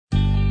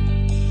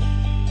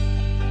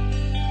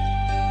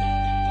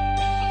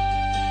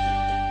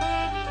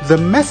The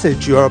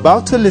message you are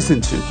about to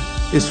listen to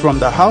is from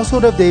the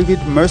Household of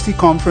David Mercy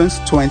Conference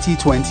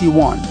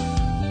 2021,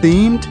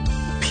 themed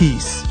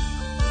Peace.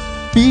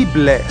 Be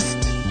blessed.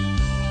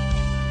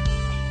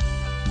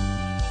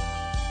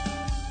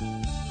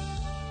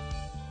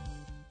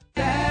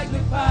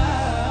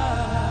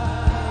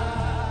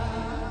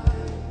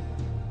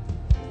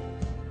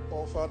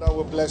 Oh, Father,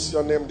 we bless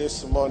your name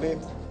this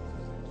morning.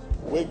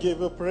 We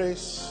give you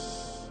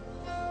praise.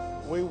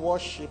 We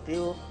worship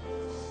you.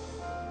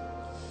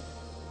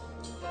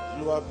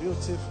 You are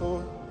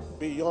beautiful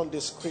beyond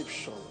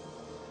description.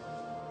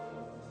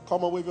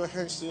 Come on with your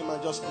hands to him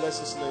and just bless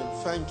his name.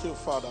 Thank you,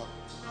 Father.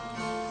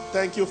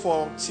 Thank you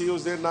for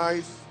Tuesday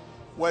night,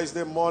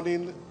 Wednesday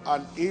morning,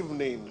 and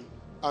evening.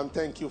 And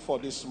thank you for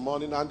this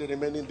morning and the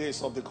remaining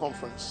days of the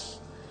conference.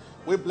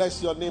 We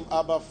bless your name,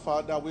 Abba,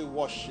 Father. We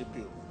worship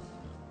you.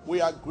 We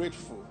are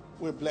grateful.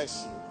 We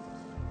bless you.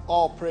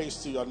 All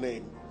praise to your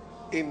name.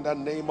 In the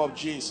name of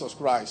Jesus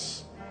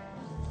Christ.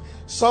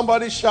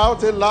 Somebody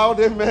shout a loud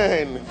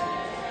amen.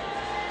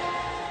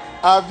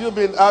 Have you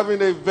been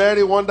having a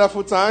very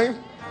wonderful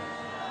time?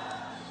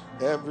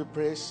 Every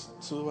praise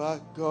to our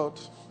God.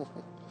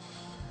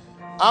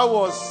 I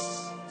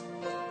was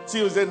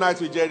Tuesday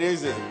night with Jerry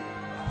Eze.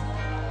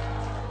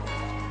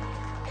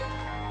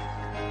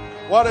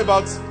 What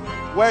about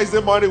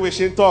Wednesday morning with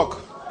Shin Talk?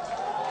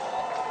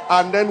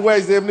 And then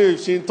Wednesday evening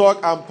with Shin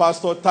Talk and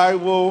Pastor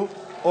Taiwo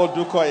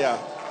Odukoya.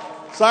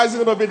 So how's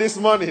it going to be this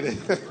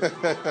morning?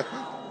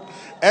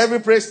 Every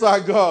praise to our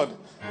God.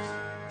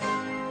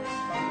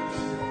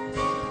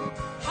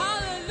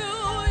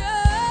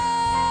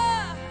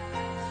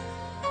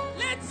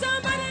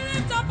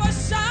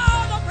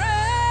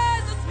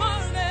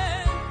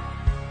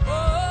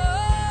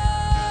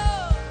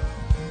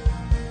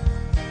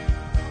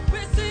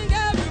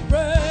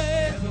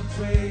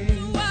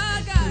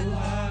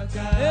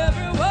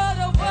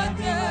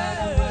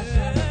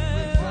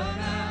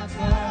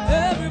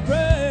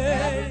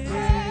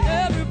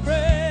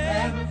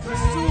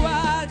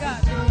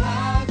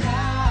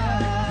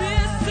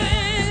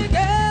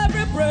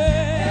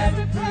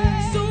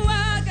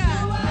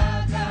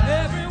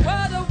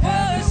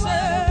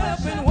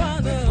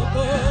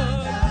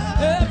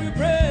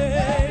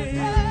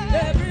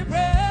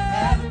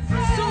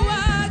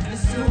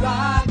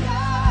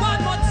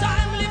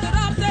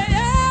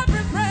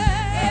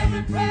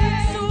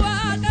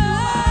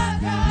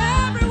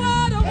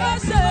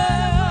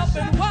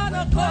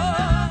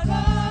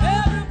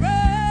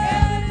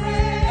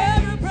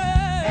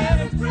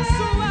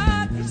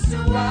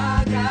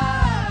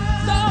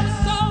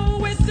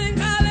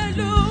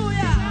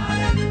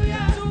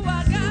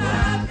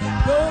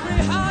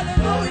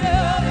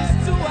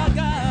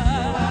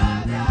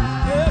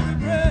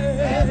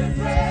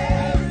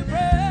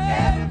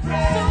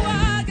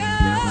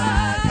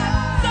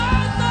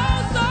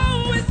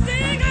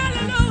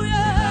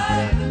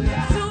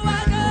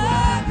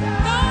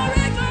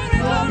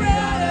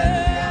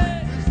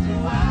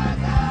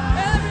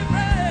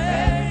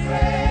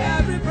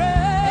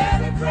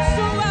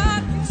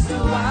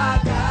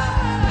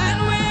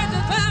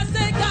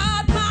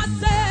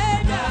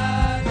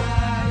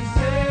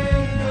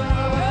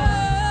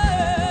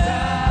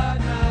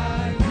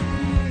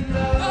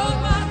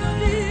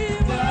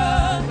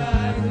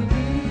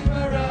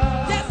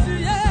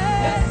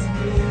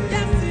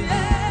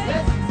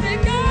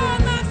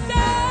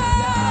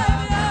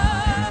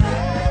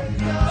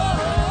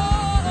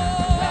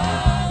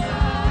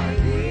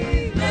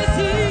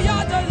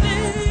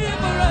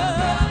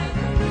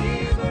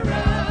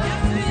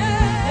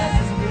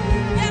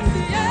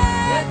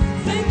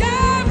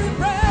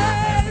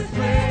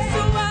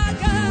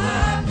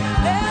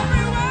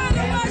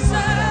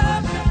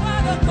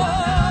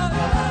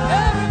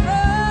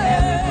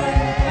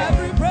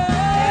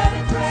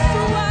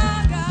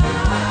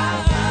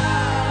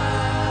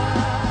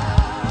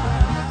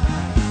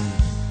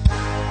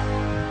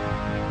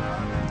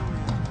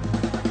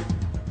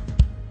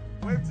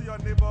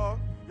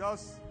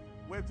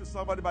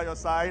 Somebody by your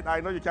side.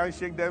 I know you can't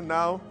shake them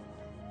now.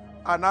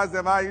 And ask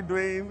them, how are you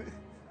doing?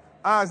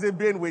 How has it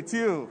been with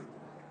you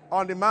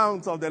on the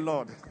mount of the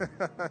Lord?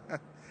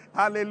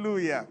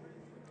 Hallelujah.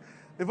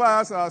 Before I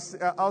ask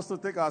us to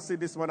take our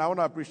seat this morning, I want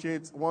to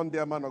appreciate one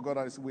dear man of God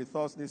that is with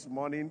us this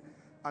morning,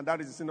 and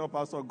that is the senior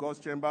pastor of God's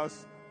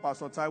Chambers,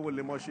 Pastor Taiwo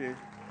Lemoshe.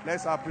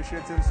 Let's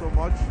appreciate him so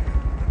much.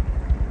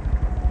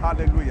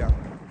 Hallelujah.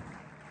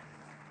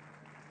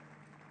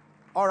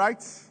 All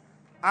right.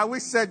 I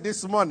wish said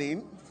this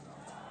morning,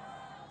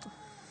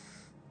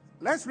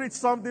 let's read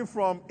something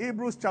from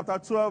Hebrews chapter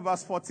 12,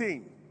 verse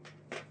 14.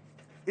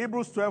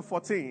 Hebrews 12,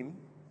 14.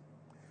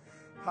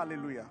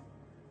 Hallelujah.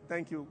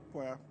 Thank you,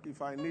 Poya.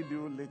 If I need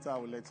you later, I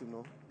will let you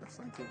know. Yes,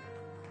 thank you.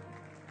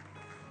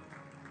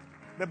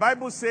 The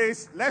Bible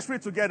says, let's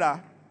read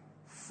together.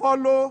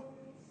 Follow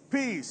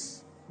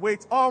peace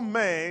with all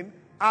men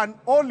and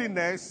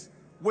holiness,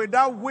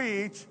 without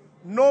which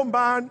no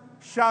man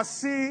shall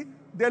see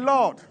the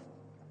Lord.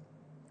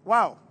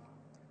 Wow.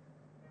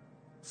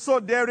 So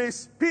there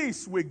is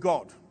peace with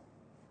God.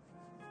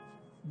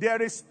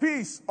 there is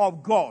peace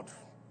of God.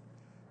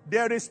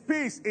 There is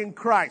peace in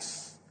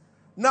Christ.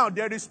 Now,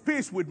 there is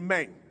peace with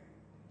men.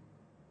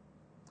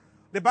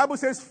 The Bible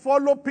says,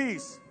 follow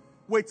peace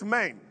with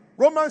men.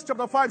 Romans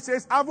chapter 5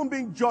 says, having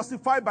been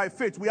justified by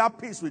faith, we have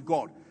peace with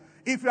God.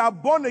 If you are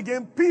born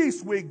again,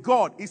 peace with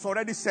God is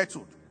already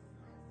settled.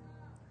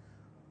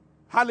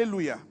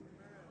 Hallelujah.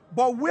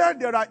 But where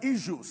there are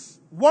issues,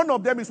 one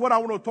of them is what I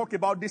want to talk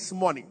about this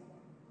morning.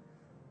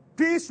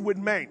 Peace with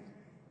men.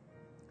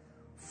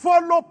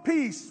 Follow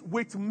peace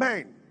with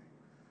men.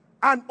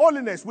 And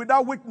holiness,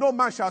 without which no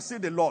man shall see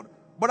the Lord.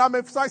 But I'm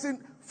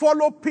emphasizing,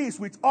 follow peace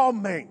with all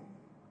men.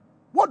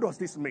 What does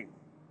this mean?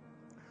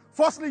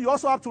 Firstly, you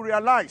also have to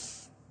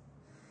realize,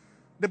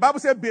 the Bible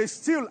says, be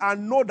still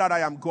and know that I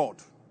am God.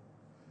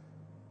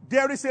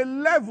 There is a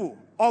level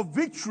of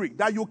victory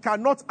that you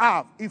cannot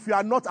have if you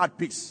are not at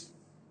peace.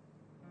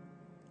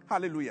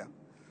 Hallelujah.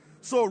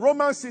 So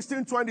Romans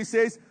 16:20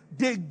 says,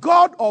 the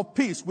God of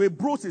peace will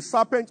bruise the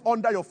serpent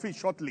under your feet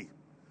shortly.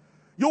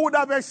 You would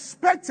have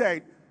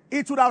expected,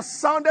 it would have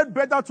sounded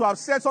better to have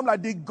said something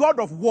like, the God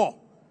of war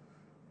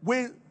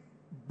will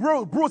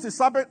bruise the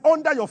serpent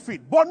under your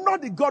feet. But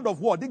not the God of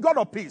war, the God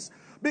of peace.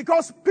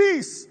 Because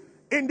peace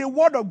in the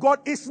word of God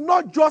is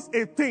not just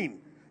a thing.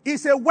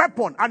 It's a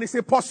weapon and it's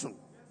a person.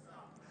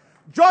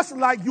 Just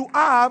like you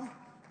have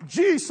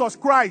Jesus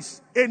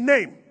Christ, a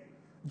name.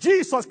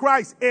 Jesus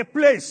Christ, a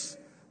place.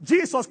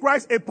 Jesus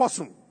Christ, a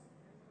person.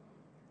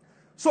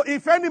 So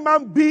if any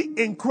man be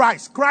in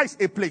Christ,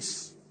 Christ a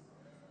place.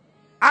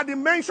 At the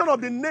mention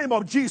of the name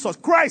of Jesus,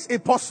 Christ a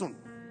person.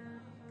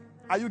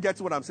 Are you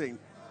getting what I'm saying?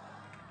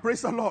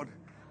 Praise the Lord.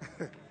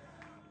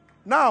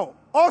 Now,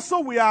 also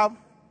we have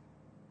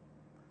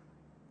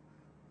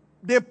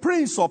the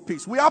Prince of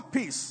Peace. We have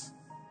peace,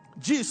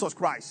 Jesus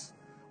Christ.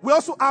 We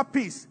also have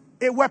peace,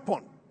 a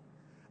weapon.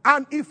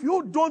 And if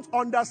you don't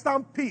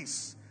understand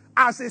peace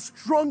as a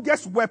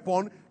strongest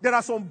weapon, there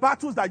are some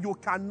battles that you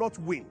cannot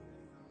win.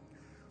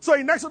 So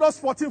in Exodus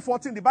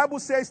 14:14, the Bible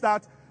says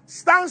that,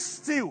 stand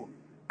still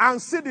and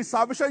see the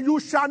salvation. You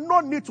shall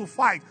not need to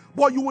fight,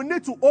 but you will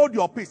need to hold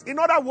your peace. In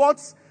other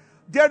words,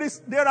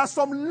 there are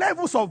some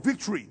levels of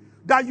victory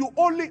that you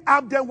only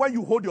have them when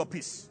you hold your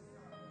peace.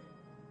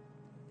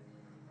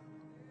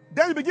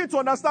 Then you begin to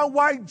understand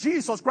why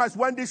Jesus Christ,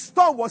 when the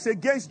storm was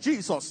against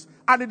Jesus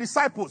and the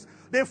disciples,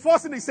 the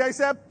first thing he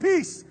said,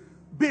 peace,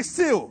 be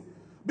still.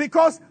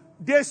 Because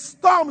the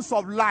storms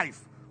of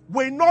life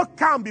will not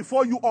come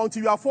before you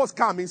until you are first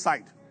calm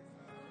inside.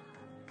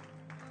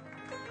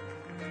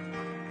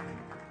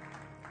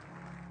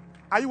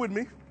 Are you with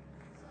me?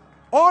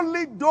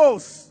 Only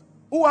those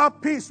who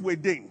have peace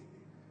within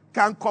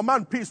can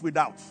command peace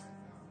without.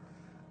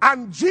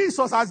 And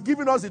Jesus has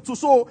given us the two.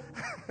 So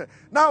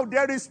now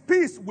there is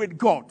peace with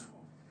God.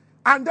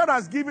 And that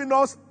has given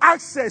us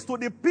access to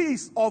the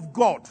peace of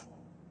God.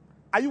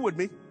 Are you with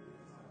me?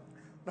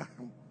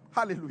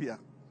 Hallelujah.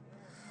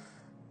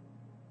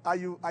 Are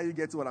you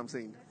getting what I'm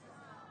saying?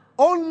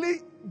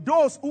 Only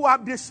those who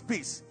have this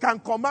peace can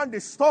command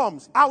the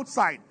storms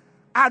outside,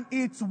 and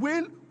it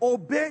will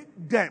obey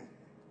them.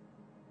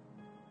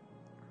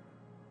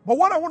 But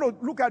what I want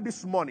to look at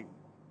this morning,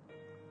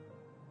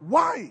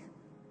 why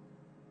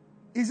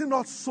is it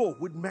not so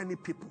with many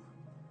people?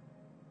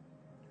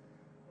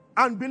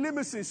 And believe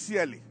me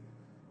sincerely,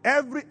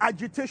 every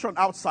agitation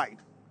outside,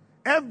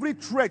 every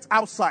threat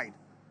outside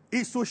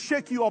is to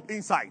shake you up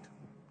inside.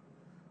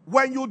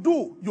 When you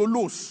do, you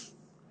lose.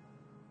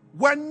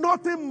 When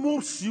nothing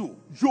moves you,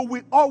 you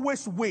will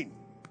always win.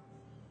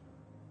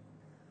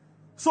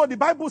 So the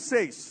Bible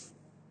says,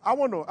 I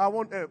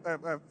want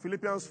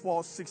Philippians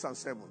 4:6 and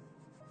 7.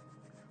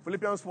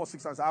 Philippians 4:6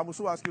 and 7. I will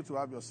also ask you to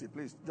have your seat.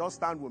 Please, just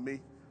stand with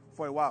me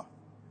for a while.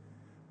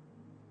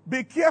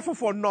 Be careful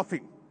for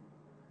nothing.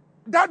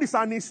 That is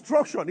an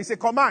instruction. It's a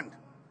command.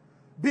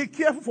 Be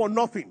careful for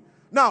nothing.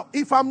 Now,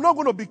 if I'm not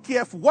going to be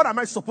careful, what am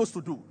I supposed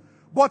to do?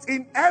 But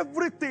in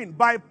everything,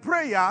 by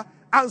prayer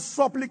and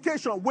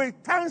supplication, with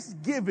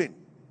thanksgiving,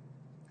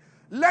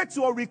 let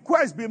your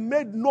request be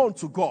made known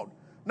to God.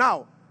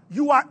 Now,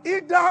 you are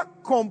either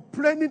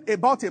complaining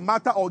about a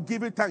matter or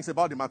giving thanks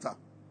about the matter.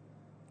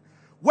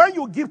 When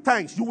you give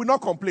thanks, you will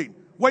not complain.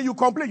 When you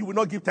complain, you will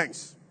not give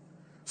thanks.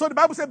 So the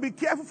Bible says, be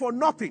careful for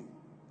nothing.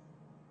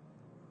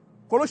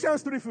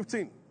 Colossians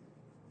 3:15.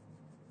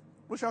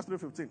 Colossians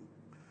 3:15.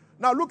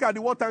 Now look at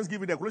the word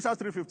thanksgiving there. Colossians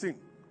 3:15.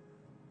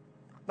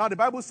 Now the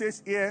Bible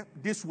says here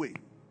this way.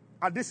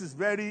 And this is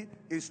very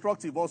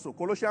instructive also.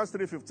 Colossians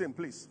 3:15,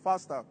 please.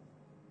 Faster.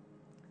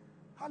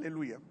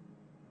 Hallelujah.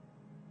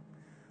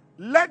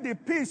 Let the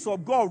peace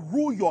of God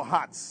rule your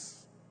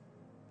hearts.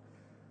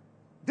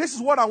 This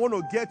is what I want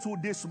to get to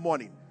this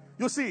morning.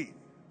 You see,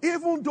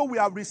 even though we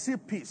have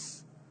received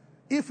peace,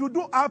 if you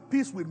don't have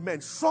peace with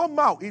men,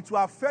 somehow it will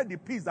affect the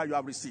peace that you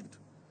have received.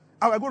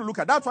 And we're going to look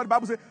at that. That's what the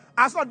Bible says.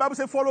 As what the Bible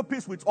says, follow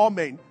peace with all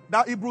men.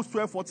 Now Hebrews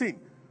 12:14.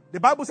 The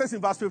Bible says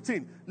in verse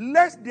 15,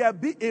 lest there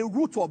be a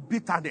root of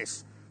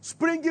bitterness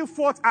springing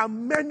forth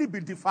and many be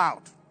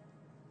defiled.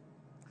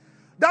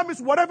 That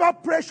means whatever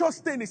precious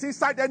thing is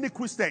inside any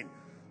Christian,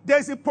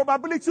 there's a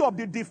probability of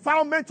the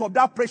defilement of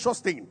that precious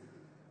thing.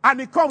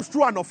 And it comes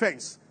through an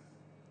offense.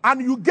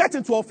 And you get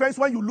into offense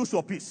when you lose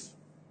your peace.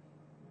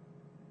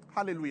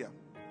 Hallelujah.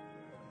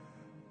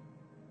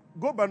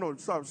 Go back, no,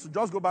 so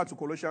just go back to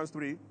Colossians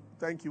 3.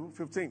 Thank you.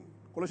 15.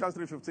 Colossians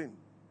 3:15.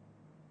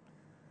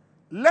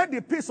 Let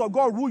the peace of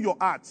God rule your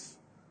hearts,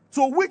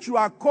 to which you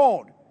are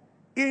called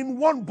in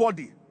one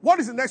body. What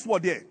is the next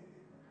word there?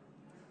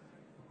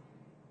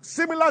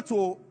 Similar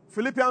to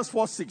Philippians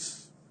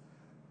 4:6.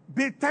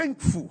 Be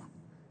thankful.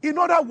 In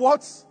other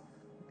words,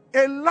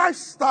 a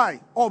lifestyle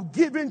of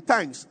giving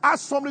thanks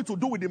has something to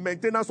do with the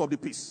maintenance of the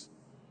peace.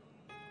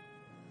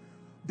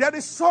 There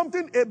is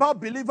something about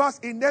believers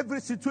in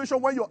every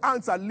situation when your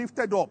hands are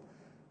lifted up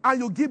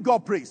and you give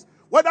God praise.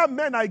 Whether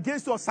men are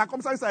against you or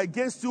circumstances are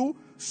against you,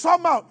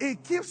 somehow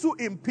it keeps you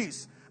in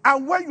peace.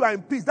 And when you are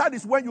in peace, that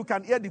is when you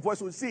can hear the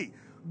voice. You see,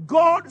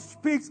 God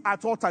speaks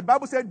at all times. The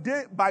Bible said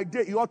day by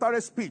day he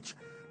uttereth speech.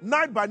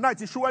 Night by night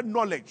he showeth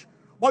knowledge.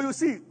 But you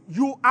see,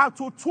 you are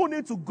to tune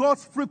into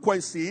God's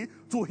frequency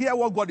to hear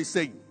what God is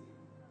saying.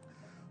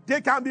 They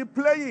can be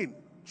playing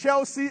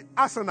Chelsea,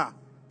 Arsenal,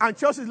 and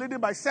Chelsea is leading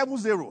by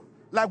 7-0,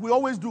 like we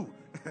always do.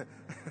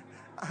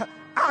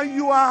 And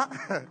you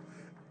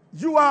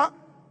are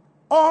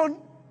on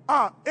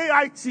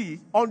AIT,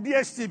 on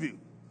DSTV.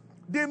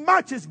 The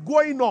match is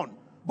going on,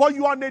 but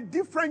you are on a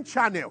different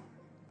channel.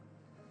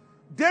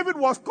 David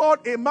was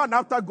called a man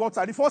after God's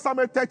heart. In 1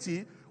 Samuel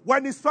 30,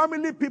 when his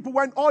family people,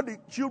 when all the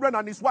children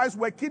and his wives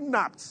were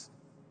kidnapped,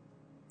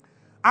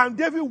 and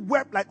David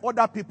wept like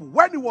other people.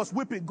 When he was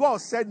weeping, God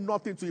said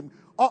nothing to him.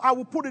 Or I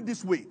will put it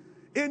this way.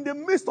 In the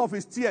midst of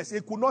his tears, he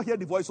could not hear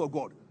the voice of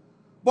God.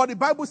 But the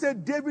Bible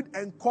said David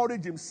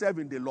encouraged himself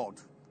in the Lord.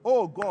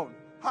 Oh God,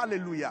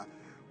 hallelujah.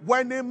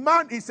 When a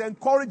man is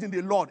encouraged in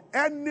the Lord,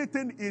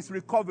 anything is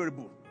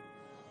recoverable.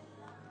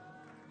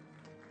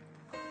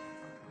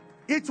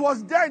 It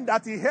was then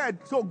that he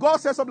heard. So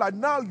God said something like,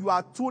 now you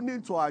are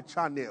tuning to our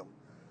channel.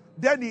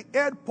 Then he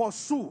heard,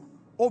 pursue,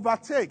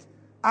 overtake,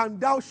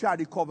 and thou shalt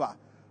recover.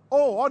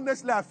 Oh,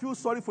 honestly, I feel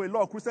sorry for a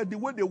lot of Christians, the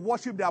way they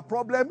worship their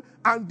problem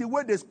and the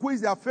way they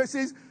squeeze their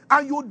faces.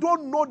 And you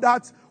don't know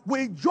that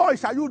with joy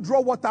shall you draw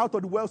water out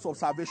of the wells of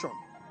salvation.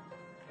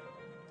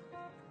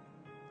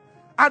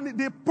 And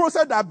the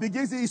process that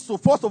begins is to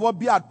first of all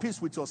be at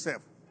peace with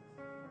yourself.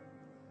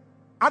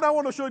 And I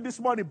want to show you this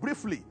morning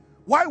briefly.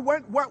 Why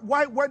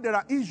when there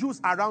are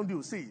issues around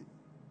you, see,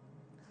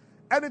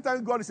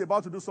 anytime God is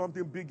about to do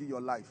something big in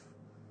your life,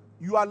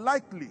 you are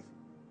likely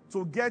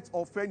to get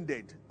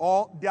offended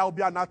or there will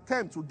be an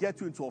attempt to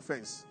get you into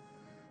offense.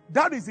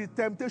 That is the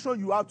temptation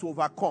you have to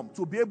overcome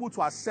to be able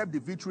to accept the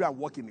victory and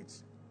walk in it.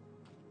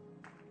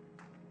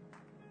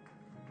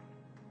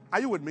 Are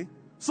you with me?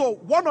 So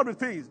one of the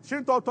things,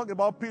 Shinto talked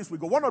about peace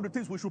with God. One of the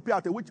things we should pay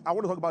attention, which I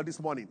want to talk about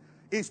this morning,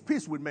 is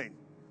peace with men.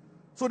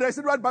 So there's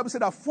a right Bible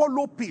said that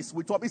follow peace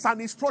with God. It's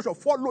an instruction.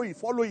 Follow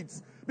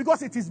it.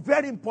 Because it is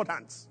very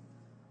important.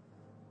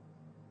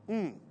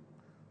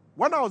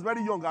 When I was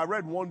very young, I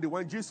read one day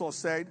when Jesus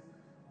said,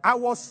 I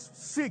was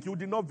sick, you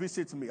did not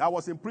visit me. I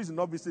was in prison,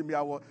 not visit me.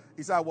 I was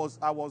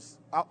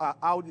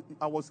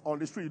on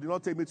the street, you did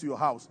not take me to your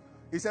house.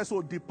 He said,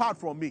 so depart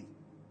from me.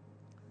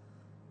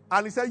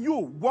 And he said, you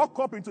walk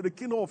up into the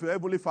kingdom of your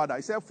heavenly Father.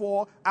 He said,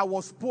 for I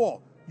was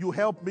poor, you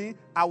helped me.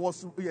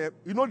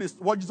 You know this,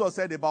 what Jesus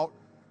said about,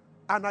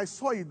 and I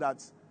saw it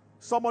that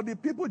some of the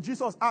people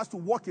Jesus asked to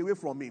walk away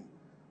from him.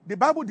 The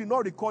Bible did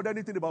not record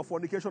anything about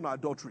fornication or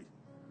adultery.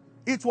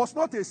 It was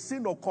not a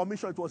sin of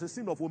commission, it was a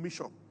sin of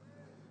omission.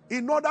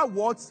 In other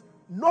words,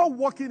 not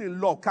walking in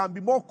love can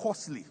be more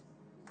costly.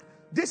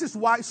 This is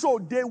why, so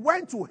they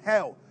went to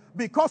hell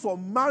because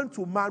of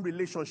man-to-man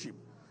relationship.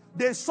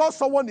 They saw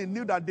someone in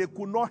need that they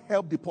could not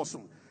help the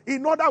person.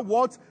 In other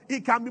words,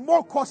 it can be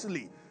more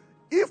costly.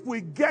 If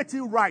we get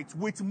it right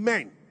with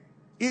men,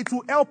 it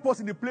will help us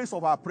in the place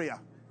of our prayer.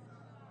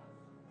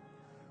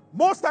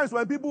 Most times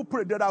when people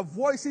pray, there are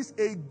voices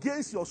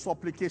against your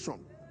supplication.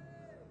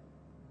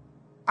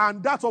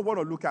 And that's what we want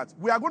to look at.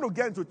 We are going to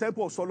get into the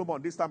Temple of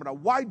Solomon this time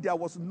around. Why there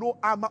was no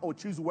armor or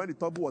chisel when the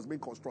temple was being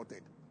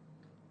constructed.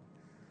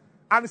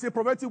 And it's a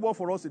prophetic word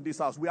for us in this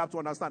house. We have to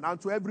understand. And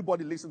to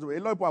everybody listening to it.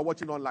 A lot of people are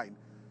watching online.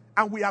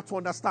 And we have to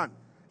understand.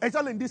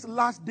 Especially in these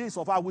last days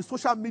of our with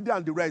social media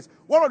and the rest.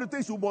 One of the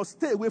things you must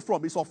stay away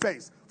from is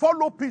offense.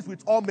 Follow peace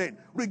with all men,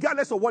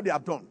 regardless of what they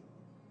have done.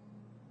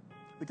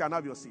 You can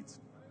have your seat.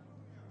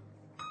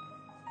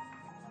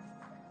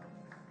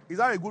 Is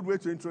that a good way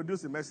to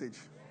introduce the message?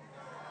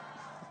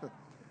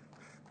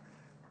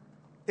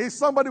 Is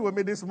somebody with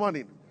me this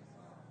morning?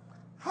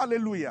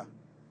 Hallelujah.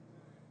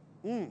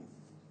 The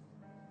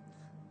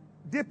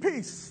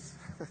peace.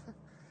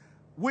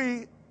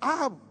 We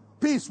have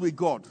peace with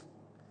God.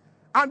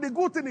 And the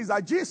good thing is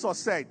that Jesus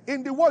said,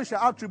 in the world you shall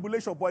have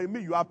tribulation, but in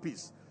me you have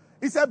peace.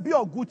 He said, be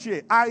of good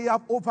cheer. I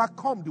have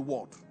overcome the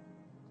world.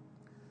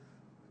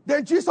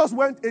 Then Jesus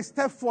went a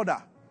step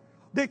further.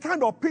 The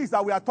kind of peace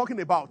that we are talking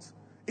about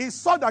is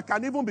such that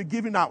can even be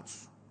given out.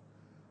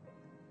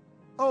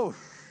 Oh.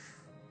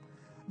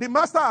 The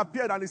master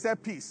appeared and he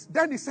said, peace.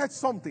 Then he said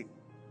something.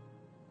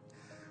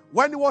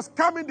 When he was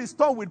calming the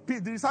storm with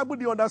peace, the disciples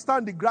didn't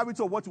understand the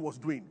gravity of what he was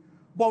doing.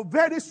 But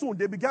very soon,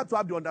 they began to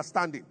have the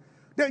understanding.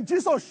 Then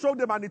Jesus showed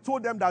them and he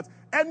told them that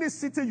any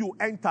city you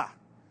enter,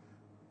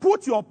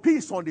 put your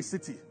peace on the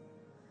city.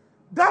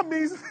 That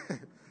means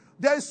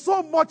there is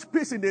so much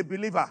peace in a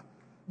believer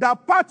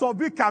that part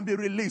of it can be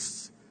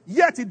released,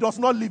 yet it does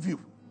not leave you.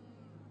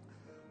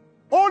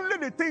 Only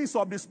the things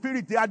of the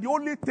Spirit, they are the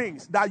only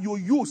things that you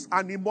use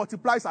and it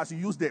multiplies as you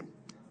use them.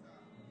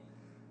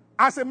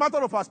 As a matter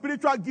of fact,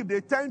 spiritual gifts,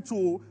 they tend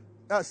to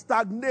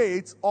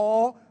stagnate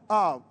or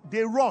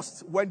they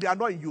rust when they are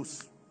not in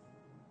use.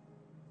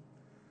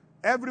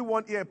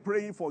 Everyone here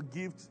praying for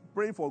gifts,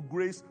 praying for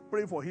grace,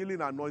 praying for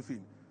healing and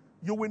anointing.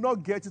 You will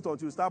not get it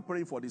until you start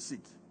praying for the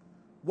sick.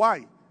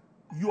 Why?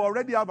 You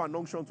already have an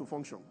unction to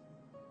function.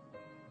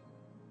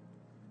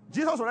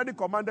 Jesus already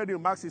commanded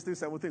in Mark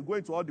 16:17, go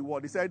into all the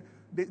world. He said,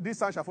 this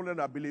sign shall follow them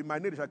that believe. My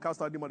name shall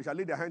cast out demons. They shall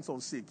lay their hands on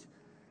sick.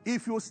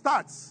 If you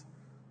start,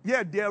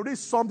 there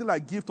is something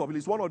like gift of it.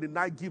 It's one of the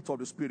 9 gifts of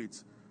the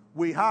Spirit.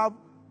 We have,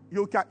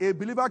 a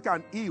believer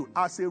can heal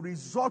as a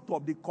result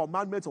of the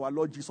commandments of our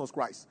Lord Jesus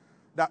Christ.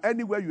 That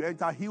anywhere you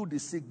enter, heal the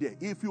sick there.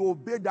 If you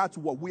obey that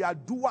word, we are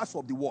doers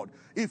of the word.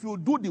 If you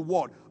do the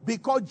word,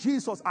 because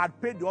Jesus had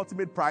paid the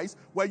ultimate price,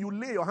 when you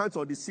lay your hands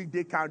on the sick,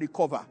 they can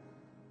recover.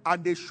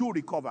 And they should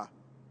recover.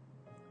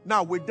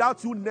 Now,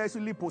 without you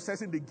necessarily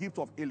possessing the gift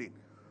of healing.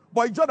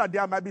 But it's just that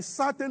there might be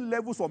certain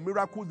levels of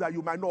miracles that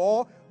you might know,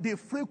 or the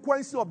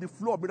frequency of the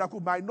flow of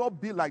miracles might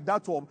not be like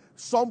that of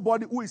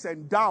somebody who is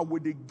endowed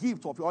with the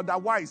gift of it.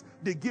 Otherwise,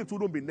 the gift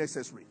wouldn't be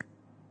necessary.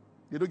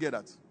 You don't get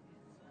that?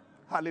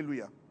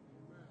 Hallelujah.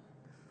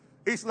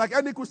 It's like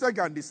any Christian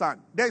can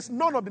discern. There's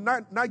none of the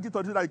nine gifts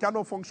that you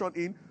cannot function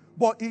in,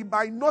 but it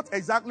might not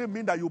exactly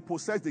mean that you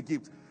possess the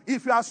gift.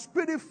 If you are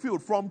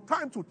spirit-filled from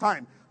time to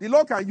time, the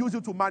Lord can use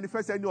you to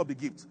manifest any of the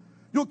gifts.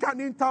 You can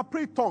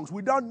interpret tongues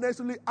without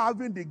necessarily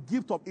having the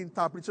gift of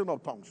interpretation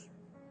of tongues.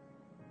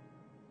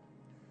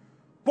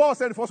 Paul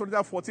said in 1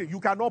 Corinthians 14, you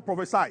cannot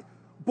prophesy.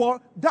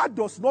 But that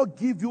does not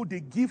give you the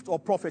gift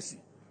of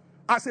prophecy.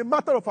 As a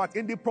matter of fact,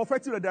 in the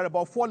prophetic, there are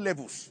about 4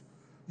 levels.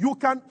 You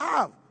can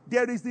have,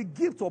 there is the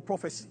gift of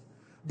prophecy.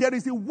 There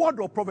is the word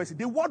of prophecy.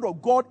 The word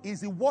of God is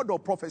the word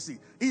of prophecy.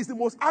 It is the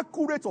most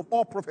accurate of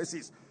all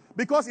prophecies.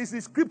 Because it's the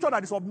scripture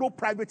that is of no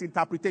private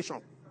interpretation.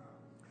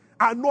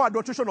 And no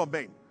adulteration of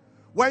men.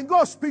 When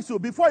God speaks to you,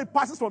 before it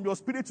passes from your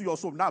spirit to your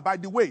soul. Now, by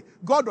the way,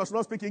 God does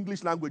not speak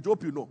English language.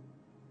 Hope you know.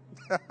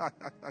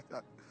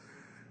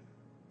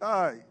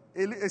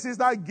 A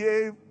sister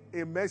gave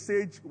a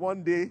message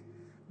one day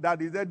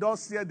that he said, "Thus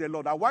saith the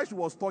Lord." And while she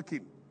was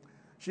talking,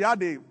 she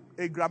had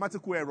a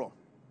grammatical error.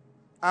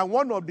 And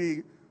one of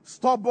the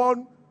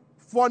stubborn,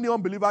 funny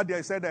unbelievers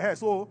there said, "Hey,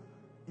 so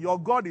your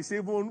God is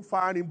even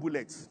firing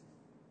bullets."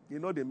 You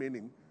know the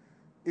meaning.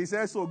 He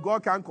says, so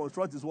God can't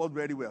construct his word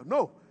very well.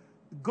 No.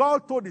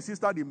 God told the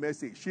sister the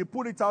message. She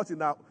put it out in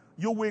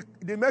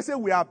the message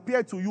will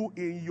appear to you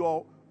in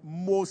your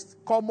most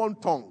common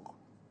tongue.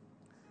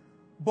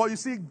 But you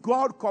see,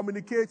 God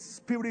communicates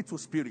spirit to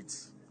spirit.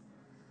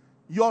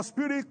 Your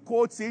spirit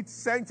quotes it,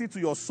 sends it to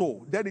your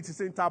soul. Then it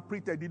is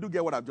interpreted. Did you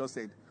get what I've just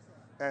said?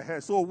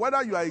 So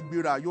whether you are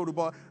Igbira,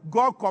 Yoruba,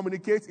 God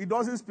communicates. He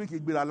doesn't speak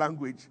Igbira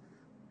language.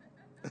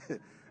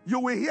 You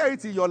will hear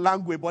it in your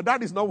language, but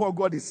that is not what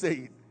God is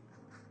saying.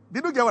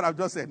 Did you get what I've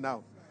just said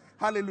now?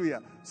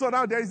 Hallelujah. So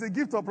now there is a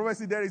gift of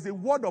prophecy. There is a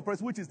word of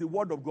prophecy, which is the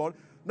word of God.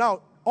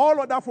 Now, all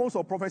other forms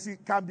of prophecy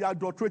can be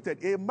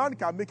adulterated. A man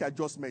can make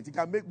adjustments. He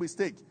can make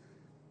mistakes.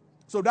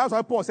 So that's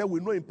why Paul said, we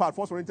know in part.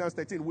 1 Corinthians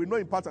 13, we know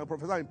in part and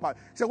prophesy in part.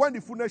 He said, when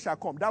the fullness shall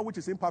come, that which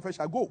is imperfect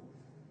shall go.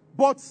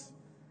 But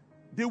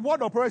the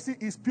word of prophecy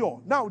is pure.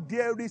 Now,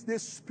 there is the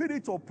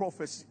spirit of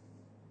prophecy.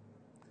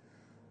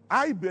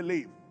 I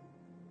believe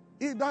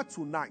either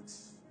tonight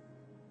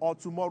or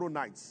tomorrow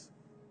night,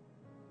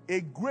 a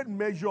great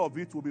measure of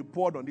it will be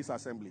poured on this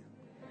assembly.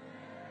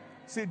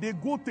 See, the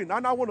good thing,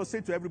 and I want to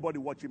say to everybody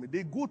watching me,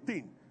 the good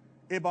thing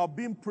about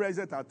being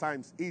present at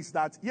times is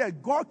that,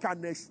 God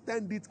can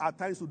extend it at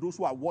times to those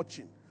who are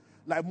watching.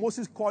 Like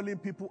Moses calling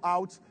people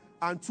out,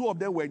 and 2 of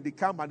them were in the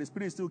camp, and the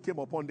Spirit still came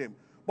upon them.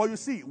 But you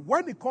see,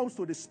 when it comes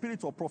to the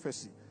spirit of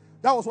prophecy,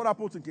 that was what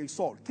happened to King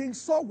Saul. King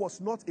Saul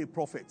was not a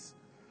prophet.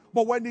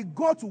 But when he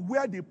got to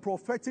where the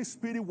prophetic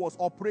spirit was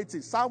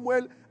operating,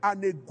 Samuel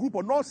and a group,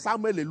 or not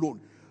Samuel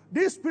alone,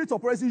 this spirit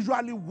of prophecy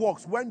usually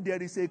works when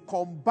there is a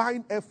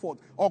combined effort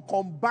or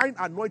combined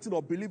anointing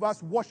of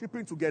believers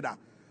worshiping together.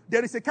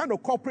 There is a kind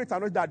of corporate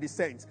anointing that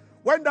descends.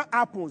 When that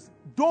happens,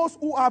 those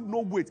who have no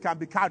weight can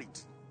be carried.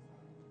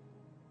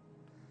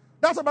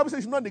 That's what the Bible says,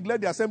 you should not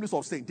neglect the assemblies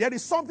of saints. There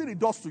is something it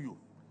does to you.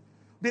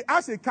 They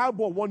asked a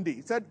cowboy one day,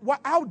 he said,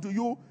 how do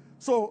you,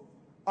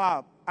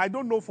 I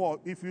don't know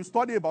if you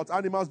study about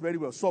animals very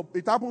well. So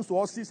it happens to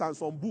horses and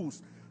some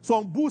bulls.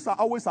 Some bulls are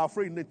always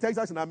afraid. In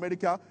Texas, in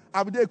America,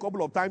 I've been there a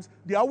couple of times.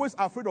 They're always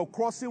afraid of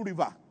crossing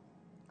river.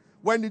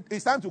 When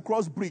it's time to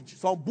cross bridge,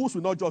 some bulls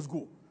will not just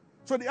go.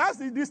 So they asked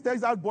this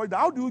Texas boy,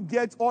 how do you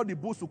get all the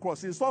bulls to cross?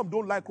 Since some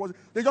don't like crossing,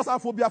 they just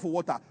have phobia for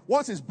water.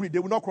 Once it's bridge, they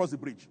will not cross the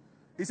bridge.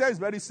 He said it's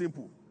very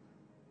simple.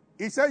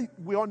 He said,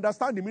 we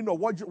understand the meaning of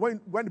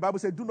when the Bible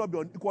says, do not be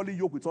unequally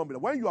yoked with somebody.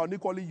 When you are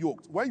unequally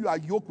yoked, when you are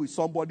yoked with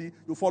somebody,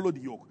 you follow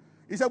the yoke.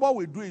 He said, what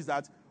we do is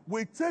that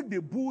we take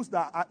the bulls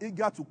that are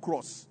eager to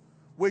cross,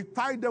 we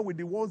tie them with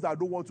the ones that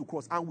don't want to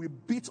cross, and we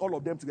beat all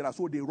of them together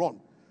so they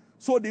run.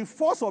 So the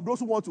force of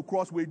those who want to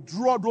cross will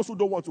draw those who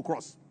don't want to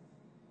cross.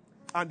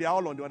 And they are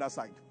all on the other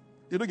side.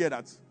 Did you get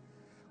that?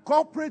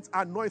 Corporate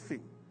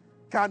anointing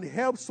can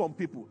help some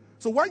people.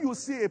 So when you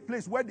see a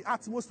place where the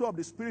atmosphere of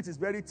the Spirit is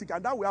very thick,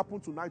 and that will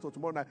happen tonight or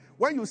tomorrow night,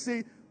 when you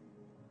see,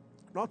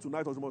 not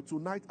tonight or tomorrow,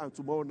 tonight and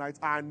tomorrow night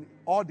and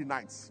all the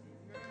nights,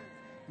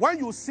 when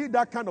you see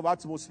that kind of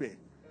atmosphere,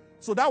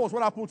 so that was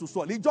what happened to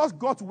Saul. He just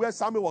got to where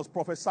Samuel was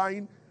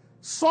prophesying.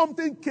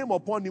 Something came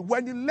upon him.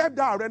 When he left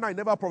that arena, he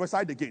never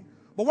prophesied again.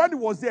 But when he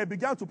was there, he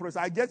began to prophesy.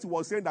 I guess he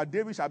was saying that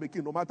David shall be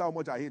king no matter how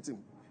much I hate him.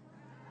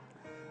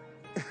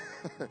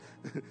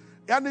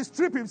 And he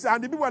stripped himself.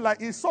 And the people were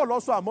like, is Saul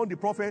also among the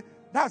prophet?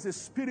 That's a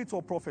spirit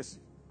of prophecy.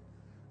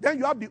 Then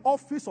you have the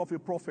office of a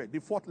prophet, the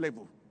fourth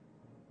level.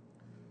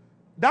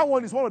 That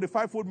one is one of the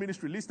fivefold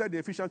ministry listed in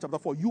Ephesians chapter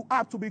 4. You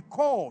have to be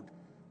called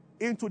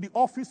into the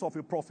office of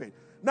a prophet.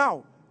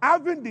 Now,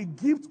 having the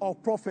gift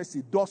of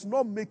prophecy does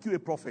not make you a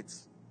prophet.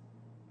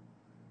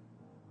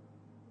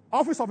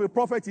 Office of a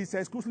prophet is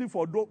exclusively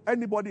for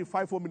anybody in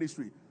fivefold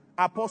ministry.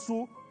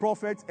 Apostle,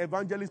 prophets,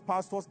 evangelists,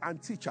 pastors,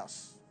 and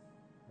teachers.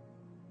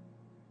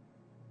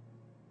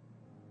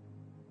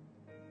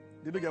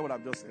 Did you get what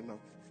I'm just saying now?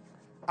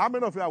 How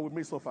many of you are with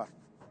me so far?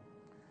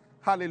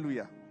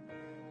 Hallelujah.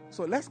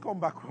 So let's come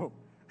back home.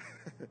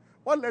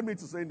 What led me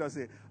to saying that?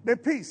 Say, the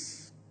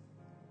peace.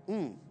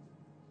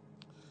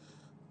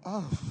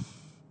 Oh,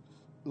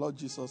 Lord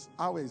Jesus,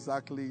 how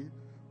exactly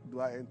do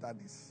I enter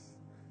this?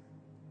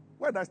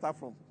 Where did I start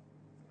from?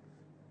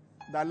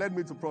 That led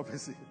me to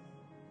prophecy.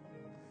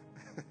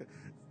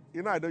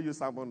 You know, I don't use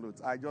sermon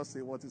notes. I just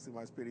say what is in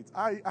my spirit.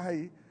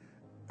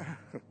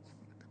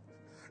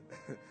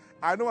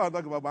 I know what I'm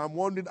talking about, but I'm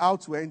wondering how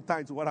to enter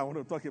into what I want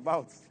to talk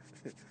about.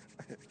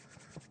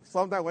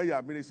 Sometimes when you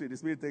are ministry, the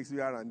Spirit takes you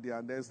here and there,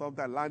 and then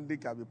sometimes landing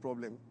can be a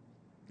problem.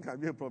 It can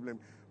be a problem.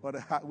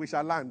 But we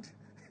shall land.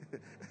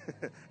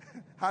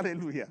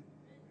 Hallelujah.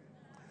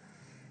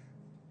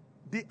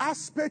 The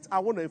aspect I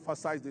want to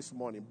emphasize this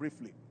morning,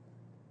 briefly.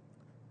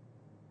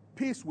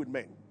 Peace with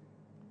men.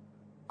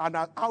 And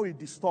how it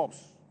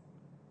disturbs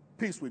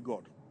peace with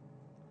God.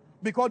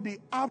 Because the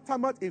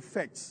aftermath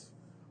effects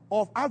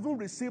of having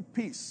received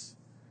peace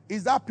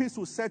is that peace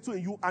will settle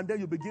in you and then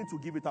you begin to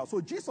give it out. So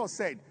Jesus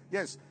said,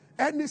 yes,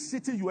 any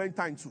city you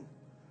enter into,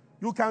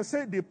 you can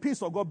say the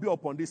peace of God be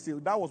upon this city.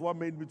 That was what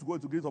made me to go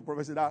into Greece of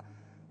prophecy, that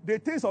the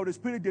things of the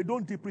Spirit, they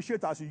don't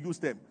depreciate as you use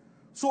them.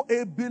 So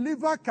a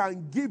believer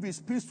can give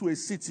his peace to a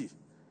city.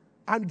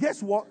 And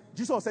guess what?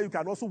 Jesus said you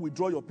can also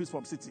withdraw your peace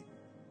from city.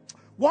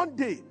 One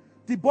day,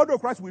 the body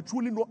of Christ will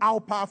truly know how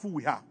powerful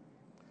we are.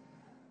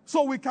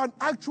 So we can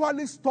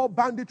actually stop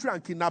banditry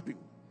and kidnapping.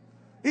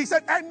 He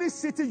said, any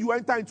city you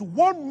enter into,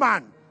 one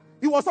man,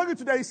 he was talking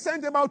to them, he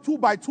sent them out 2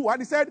 by 2,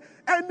 and he said,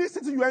 any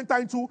city you enter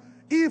into,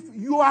 if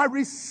you are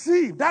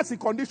received, that's the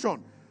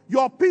condition,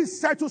 your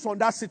peace settles on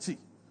that city.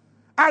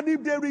 And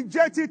if they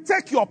reject it,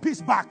 take your peace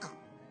back.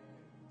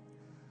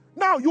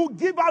 Now, you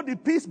give out the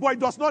peace, but it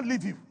does not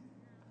leave you.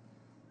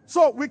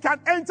 So we can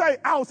enter a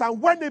house,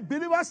 and when a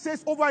believer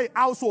says over a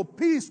household,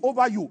 peace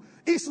over you,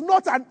 it's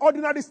not an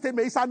ordinary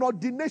statement, it's an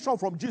ordination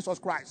from Jesus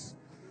Christ.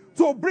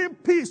 To bring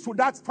peace to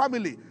that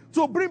family,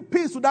 to bring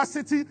peace to that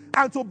city,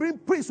 and to bring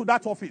peace to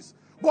that office.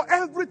 But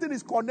everything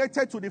is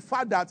connected to the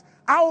fact that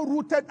how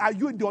rooted are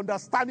you in the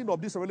understanding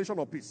of this revelation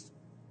of peace?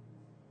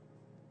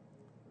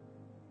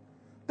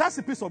 That's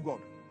the peace of God.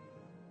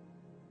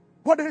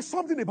 But there is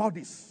something about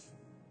this.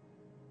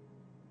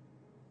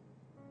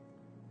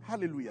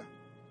 Hallelujah.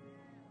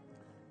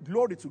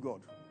 Glory to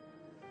God.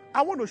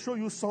 I want to show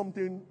you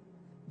something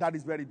that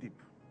is very deep.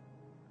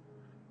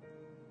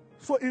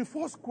 So in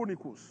 1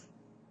 Chronicles,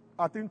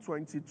 I think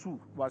 22,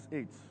 verse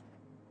 8.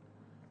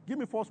 Give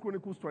me 1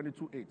 Chronicles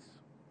 22, 8.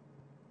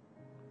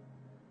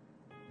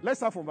 Let's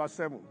start from verse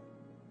 7.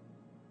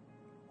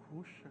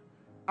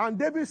 And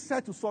David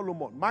said to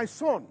Solomon, my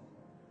son,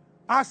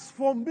 as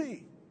for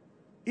me,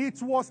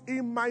 it was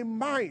in my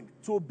mind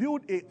to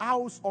build a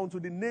house unto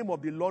the name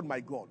of the Lord my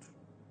God.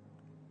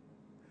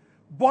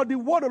 But the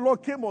word of the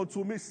Lord came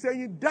unto me,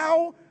 saying,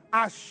 thou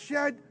hast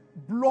shed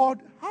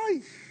blood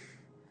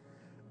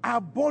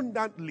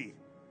abundantly,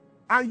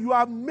 and you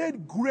have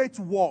made great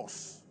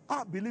wars.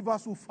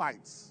 Believers who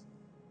fight.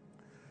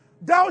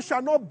 Thou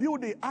shalt not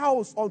build a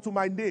house unto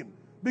my name,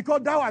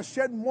 because thou hast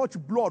shed much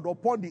blood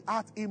upon the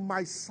earth in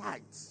my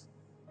sight.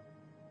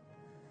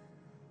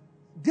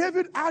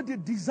 David had the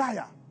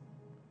desire,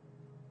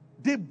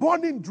 the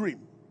burning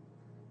dream,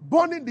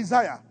 burning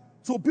desire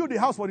to build a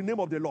house for the name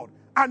of the Lord.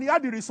 And he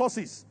had the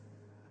resources.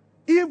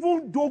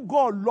 Even though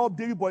God loved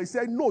David, but he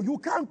said, no, you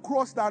can't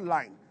cross that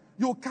line.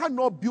 You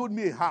cannot build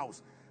me a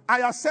house.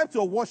 I accept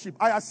your worship.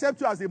 I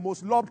accept you as the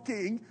most loved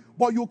king,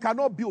 but you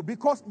cannot build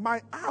because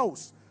my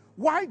house.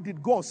 Why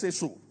did God say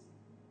so?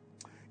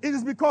 It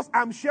is because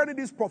I'm sharing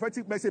this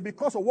prophetic message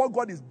because of what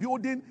God is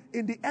building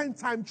in the end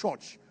time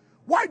church.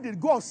 Why did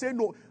God say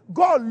no?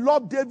 God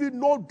loved David,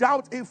 no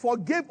doubt. He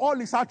forgave all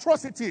his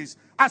atrocities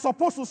as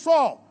opposed to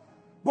Saul.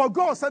 But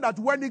God said that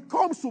when it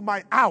comes to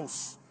my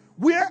house,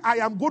 where I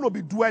am going to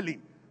be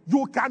dwelling,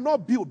 you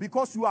cannot build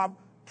because you have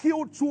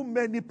killed too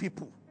many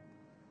people.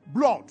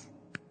 Blood.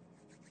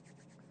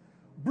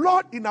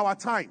 Blood in our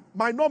time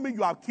might not mean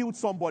you have killed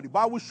somebody, but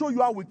I will show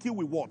you how we kill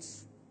with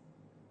words.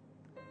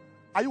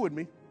 Are you with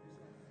me?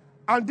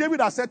 And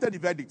David accepted the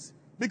verdict.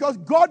 Because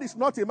God is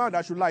not a man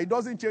that should lie. He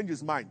doesn't change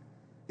his mind.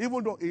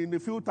 Even though in a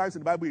few times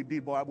in the Bible he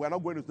did, but we're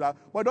not going into that.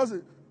 But it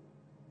doesn't.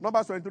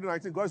 Numbers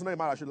 23:19, God is not a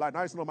man that should lie.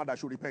 Now it's not a man that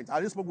should repent.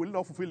 I just spoke, will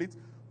not fulfill it.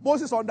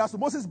 Moses understood.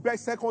 Moses begged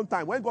second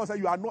time. When God said,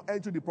 you are not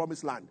entering the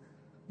promised land.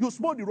 You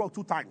smote the rock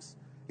 2 times.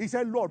 He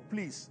said, Lord,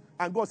 please.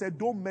 And God said,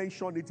 don't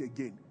mention it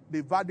again.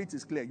 The verdict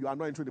is clear. You are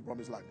not entering the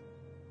promised land.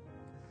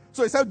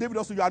 So he said, David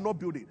also, you are not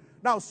building.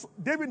 Now,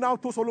 David now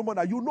told Solomon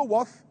that, you know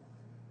what?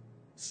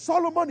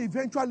 Solomon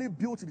eventually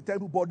built the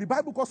temple, but the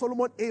Bible calls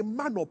Solomon a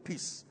man of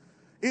peace.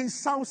 In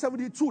Psalm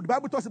 72, the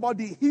Bible talks about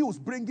the hills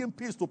bringing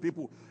peace to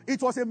people.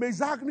 It was a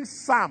messianic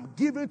psalm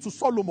given to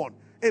Solomon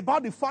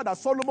about the fact that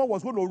Solomon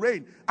was going to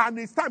reign, and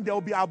in time there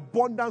will be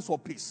abundance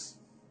of peace.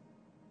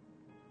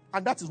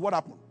 And that is what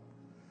happened.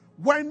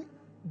 When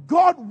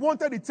God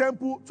wanted the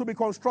temple to be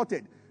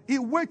constructed, he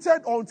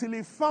waited until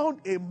he found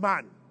a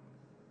man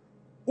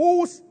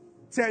whose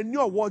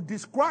tenure was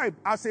described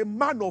as a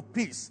man of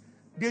peace.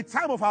 The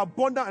time of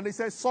abundance, and he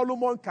said,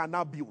 Solomon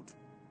cannot build.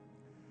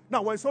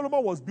 Now, when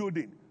Solomon was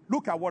building,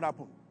 look at what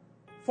happened.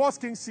 1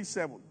 Kings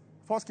 6:7.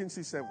 1 Kings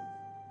 6:7.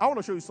 I want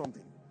to show you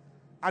something.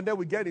 And then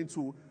we get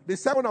into, the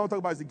 7 I want to talk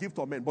about is the gift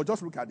of men, but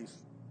just look at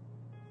this.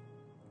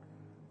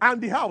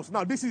 And the house,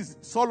 now this is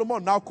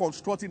Solomon now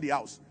constructing the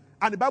house.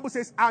 And the Bible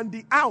says, and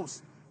the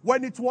house,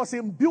 when it was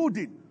in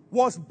building,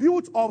 was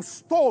built of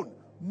stone,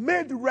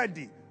 made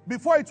ready,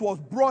 before it was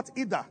brought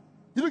either.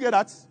 Did you get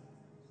that?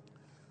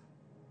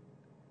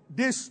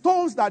 The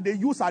stones that they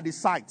use at the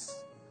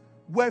sites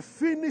were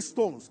finished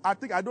stones. I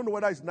don't know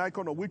whether it's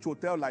Nikon or which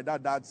hotel like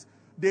that, that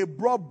they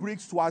brought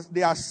bricks to us.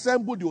 They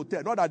assembled the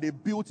hotel, not that they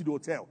built the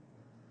hotel.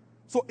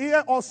 So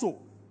here also,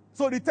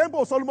 so the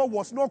temple of Solomon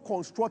was not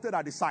constructed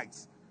at the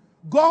sites.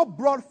 God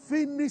brought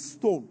finished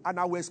stone, and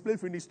I will explain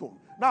finished stone.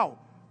 Now,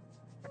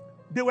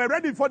 they were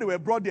ready before they were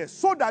brought there,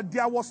 so that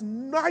there was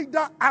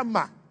neither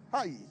armor.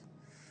 Hi.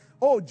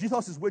 Oh,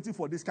 Jesus is waiting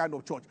for this kind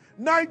of church.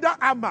 Neither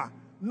armor,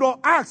 nor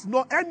axe,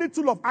 nor any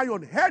tool of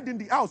iron heard in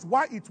the house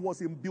while it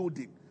was in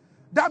building.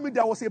 That means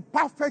there was a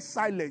perfect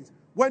silence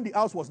when the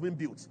house was being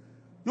built.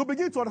 You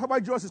begin to understand why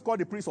Jesus is called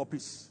the Prince of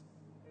Peace.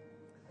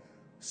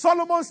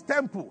 Solomon's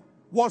temple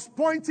was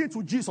pointing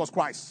to Jesus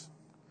Christ.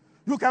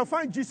 You can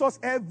find Jesus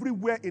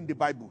everywhere in the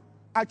Bible.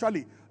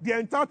 Actually, the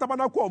entire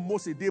tabernacle of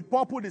Moses, the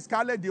purple, the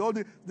scarlet,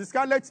 the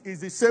scarlet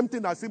is the same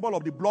thing as symbol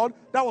of the blood.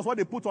 That was what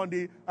they put on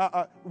the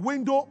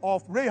window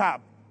of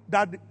Rahab,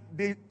 that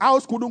the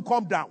house couldn't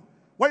come down.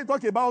 When you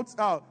talk about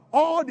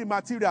all the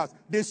materials,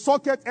 the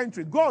socket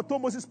entry, God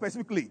told Moses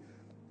specifically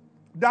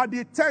that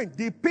the tent,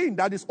 the pin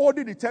that is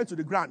holding the tent to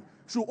the ground,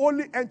 should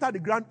only enter the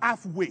ground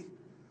halfway.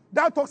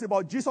 That talks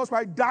about Jesus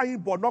Christ dying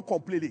but not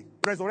completely,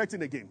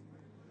 resurrecting again.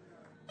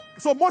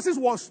 So Moses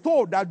was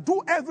told that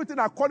do everything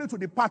according to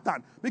the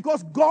pattern,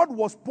 because God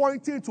was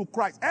pointing to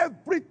Christ.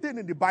 Everything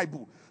in the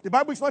Bible. The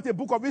Bible is not a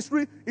book of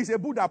history, it's a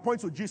book that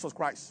points to Jesus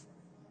Christ.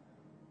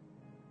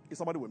 Is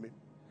somebody with me?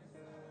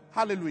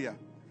 Hallelujah.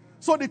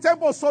 So the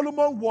temple of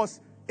Solomon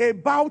was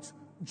about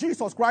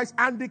Jesus Christ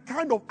and the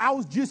kind of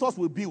house Jesus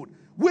will build.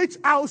 Which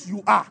house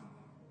you are.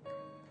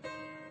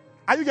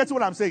 Are you getting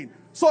what I'm saying?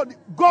 So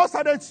God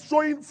started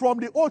showing from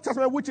the Old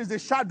Testament, which is the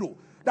shadow,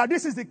 that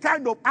this is the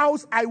kind of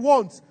house I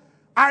want.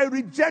 I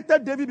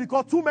rejected David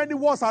because too many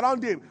wars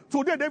around him.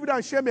 Today, David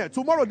and Shemaiah.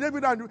 Tomorrow,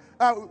 David and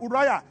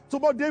Uriah.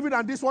 Tomorrow, David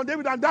and this one,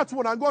 David and that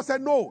one. And God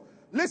said, no,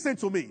 listen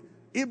to me.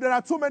 If there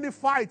are too many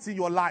fights in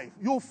your life,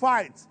 you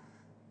fight.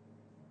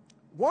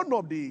 One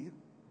of the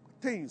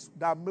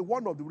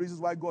reasons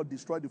why God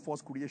destroyed the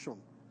first creation,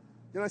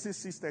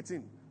 Genesis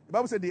 6:13, the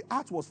Bible said the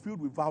earth was filled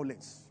with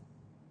violence.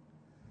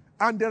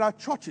 And there are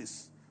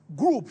churches,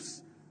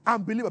 groups,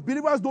 and believers.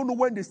 Believers don't know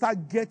when they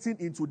start getting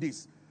into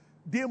this.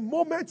 The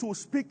moment you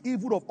speak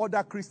evil of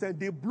other Christians,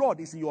 the blood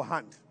is in your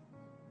hand.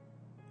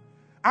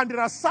 And there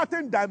are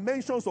certain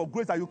dimensions of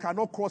grace that you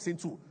cannot cross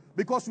into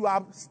because you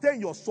have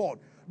stained your sword.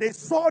 The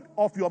sword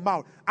of your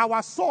mouth.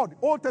 Our sword,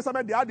 Old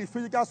Testament, they had the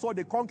physical sword.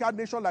 They conquered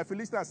nations like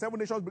Philistines, 7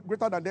 nations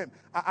greater than them,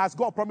 as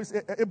God promised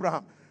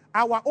Abraham.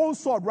 Our own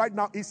sword right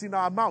now is in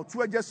our mouth,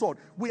 two-edged sword.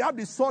 We have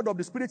the sword of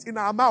the Spirit in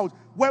our mouth.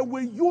 When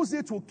we use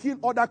it to kill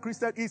other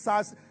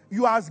Christians,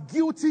 you are as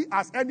guilty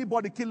as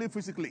anybody killing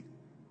physically.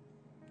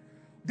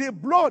 The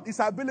blood is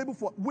available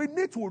for. We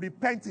need to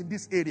repent in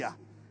this area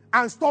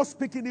and stop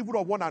speaking evil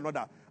of one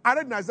another. I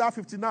read in Isaiah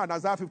 59 and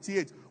Isaiah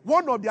 58.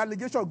 One of the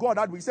allegations God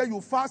had, we said you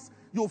fast,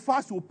 you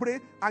pray,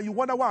 and you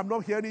wonder why I'm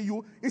not hearing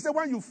you. He said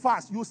when you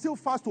fast, you still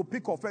fast to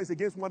pick offense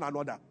against one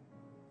another.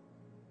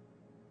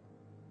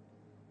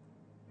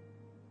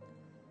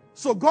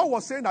 So God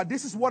was saying that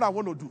this is what I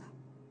want to do.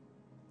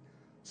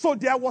 So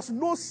there was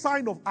no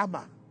sign of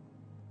armor.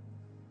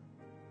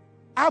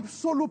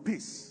 Absolute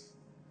peace.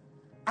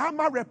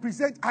 Armor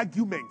represents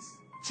arguments.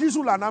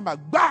 Chisel and hammer.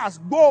 Bars,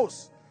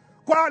 bows.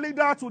 Quarreling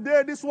that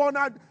today, this one.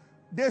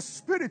 The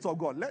Spirit of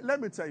God. Let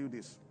me tell you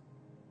this.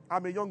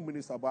 I'm a young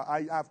minister, but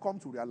I've come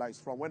to realize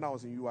from when I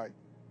was in UI.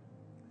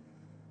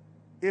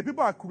 If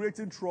people are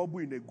creating trouble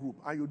in a group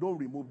and you don't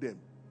remove them,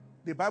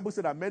 the Bible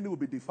said that many will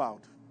be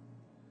defiled.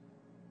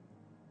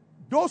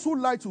 Those who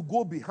like to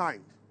go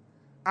behind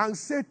and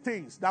say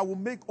things that will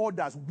make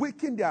others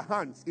weaken their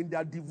hands in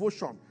their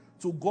devotion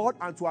to God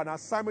and to an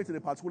assignment in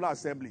a particular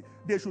assembly,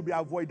 they should be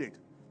avoided.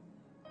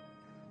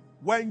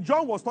 When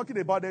John was talking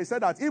about it, he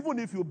said that even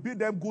if you beat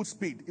them good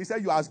speed, he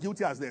said you are as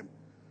guilty as them.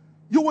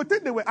 You would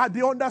think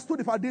they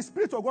understood if the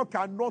Spirit of God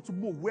cannot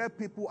move where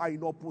people are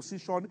in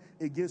opposition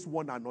against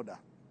one another.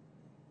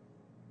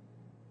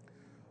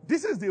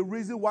 This is the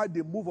reason why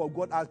the move of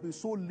God has been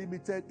so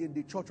limited in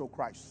the church of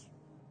Christ.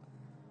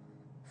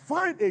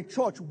 Find a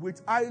church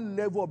with high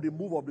level of the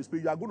move of the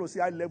Spirit. You are going to see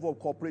high level of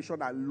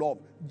cooperation and love,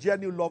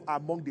 genuine love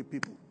among the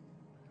people.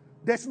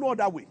 There's no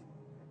other way.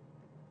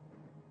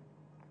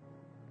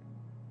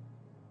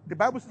 The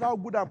Bible says how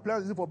good and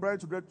pleasant is it for brethren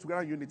to dwell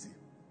together in unity.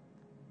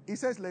 It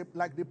says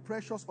like the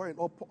precious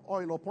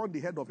oil upon the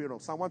head of Aaron,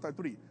 Psalm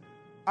 133.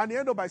 And he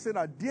ended up by saying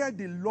that there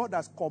the Lord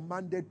has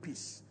commanded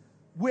peace.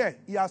 Where?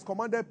 He has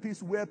commanded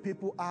peace where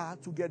people are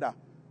together.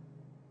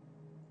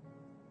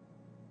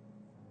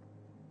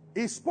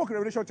 He spoke in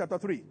Revelation chapter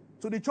 3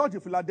 to the church in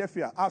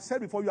Philadelphia. I've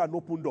said before you an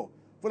open door.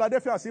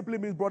 Philadelphia simply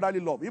means brotherly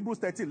love. Hebrews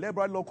 13, let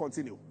brotherly love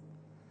continue.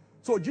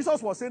 So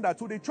Jesus was saying that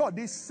to the church,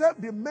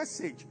 the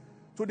message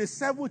to the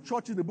 7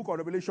 churches in the book of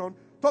Revelation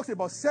talks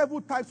about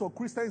 7 types of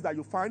Christians that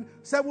you find,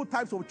 7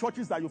 types of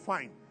churches that you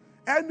find.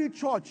 Any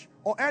church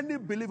or any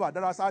believer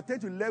that has attained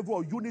to the level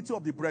of unity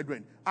of the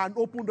brethren, an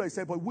open door is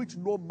set, but which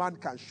no man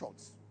can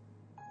shut.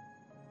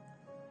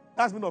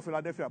 That's meaning of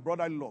Philadelphia,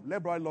 brotherly love.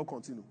 Let brotherly love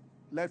continue.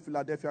 Let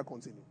Philadelphia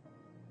continue.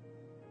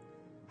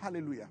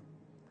 Hallelujah.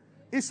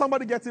 Is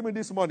somebody getting me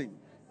this morning?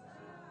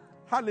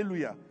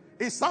 Hallelujah.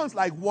 It sounds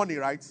like warning,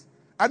 right?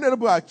 And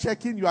then you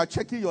are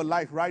checking your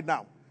life right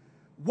now.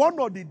 One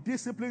of the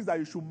disciplines that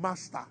you should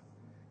master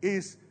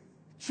is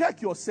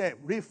check yourself.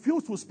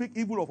 Refuse to speak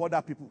evil of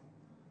other people.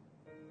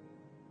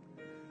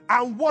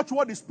 And watch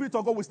what the Spirit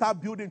of God will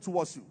start building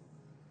towards you.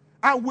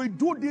 And we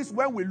do this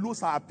when we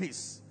lose our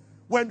peace.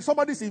 When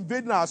somebody's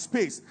invading our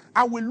space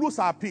and we lose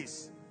our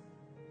peace.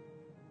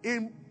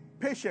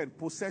 Impatient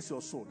possess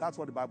your soul. That's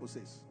what the Bible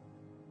says.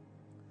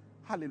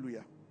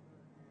 Hallelujah.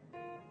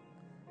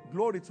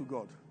 Glory to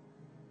God.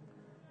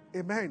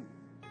 Amen.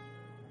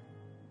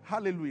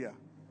 Hallelujah.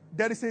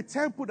 There is a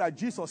temple that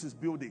Jesus is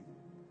building.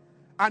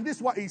 And this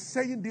is why he's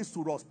saying this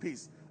to us,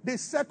 peace. The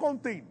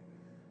second thing,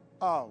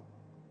 I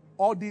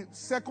want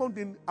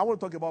to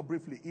talk about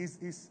briefly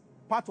is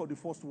part of the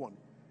first one.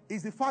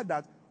 Is the fact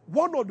that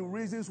one of the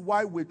reasons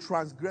why we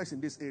transgress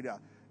in this area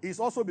is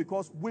also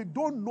because we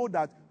don't know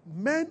that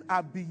men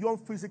are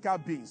beyond physical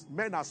beings.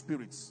 Men are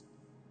spirits.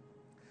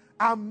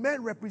 And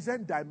men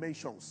represent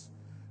dimensions.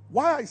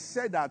 Why I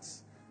said that,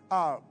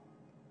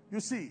 you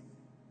see,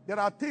 there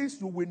are things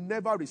you will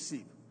never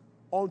receive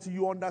until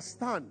you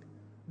understand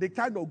the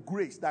kind of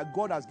grace that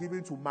God has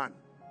given to man.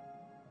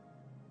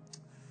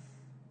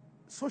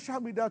 Social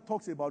media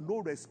talks about no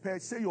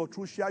respect, say your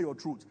truth, share your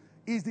truth.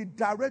 Is the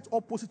direct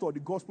opposite of the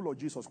gospel of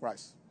Jesus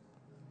Christ.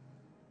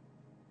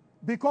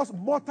 Because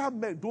mortal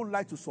men don't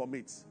like to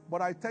submit.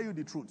 But I tell you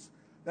the truth.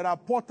 There are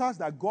portals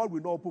that God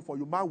will not open for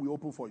you. Man will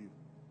open for you.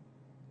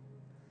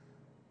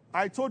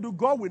 I told you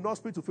God will not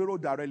speak to Pharaoh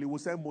directly. He will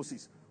send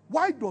Moses.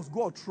 Why does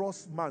God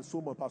trust man so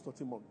much, Pastor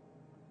Timon?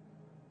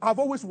 I've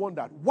always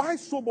wondered. Why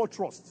so much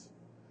trust?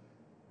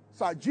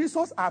 So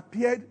Jesus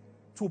appeared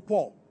to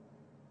Paul.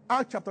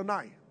 Acts chapter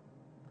 9.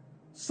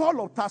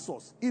 Saul of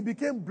Tarsus, he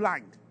became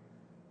blind.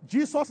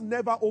 Jesus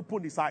never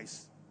opened his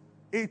eyes.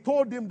 He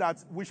told him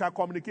that we shall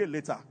communicate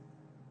later.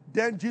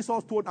 Then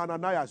Jesus told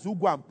Ananias, you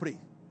go and pray.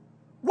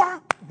 Why?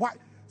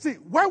 See,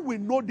 when we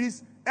know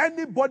this,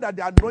 anybody that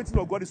the anointing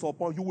of God is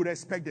upon, you will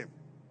respect them.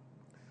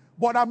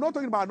 But I'm not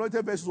talking about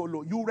anointed vessels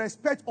alone. You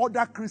respect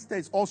other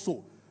Christians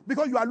also.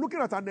 Because you are looking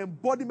at an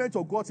embodiment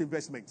of God's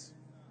investment.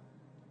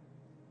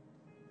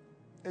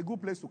 A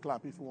good place to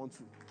clap if you want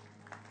to.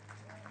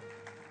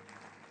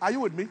 Are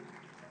you with me?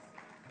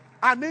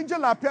 An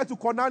angel appeared to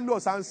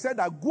Cornelius and said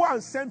that go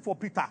and send for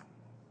Peter.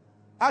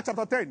 Acts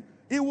chapter 10.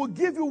 He will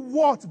give you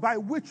words by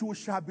which you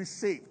shall be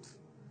saved.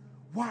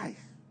 Why?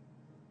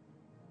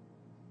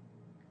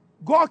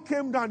 God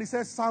came down and he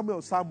said,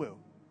 Samuel, Samuel.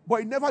 But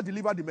he never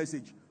delivered the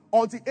message.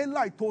 Until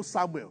Eli told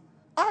Samuel,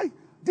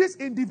 this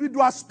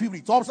individual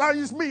spirit,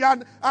 it's me.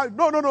 And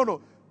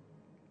no.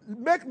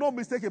 Make no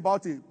mistake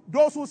about it.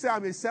 Those who say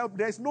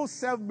there's no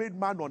self-made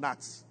man on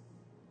earth.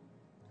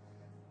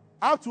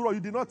 After all, you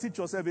did not teach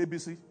yourself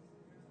ABC.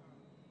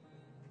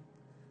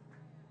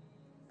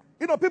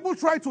 You know, people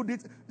try to...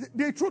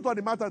 The truth of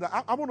the matter,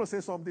 that I want to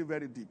say something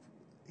very deep.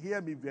 Hear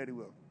me very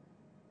well.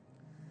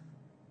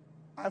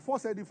 I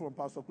first heard it from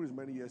Pastor Chris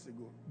many years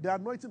ago. The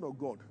anointing of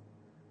God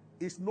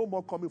is no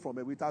more coming from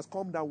heaven. It has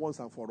come down once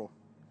and for all.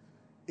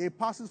 It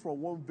passes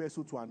from one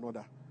vessel to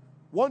another.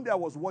 One day I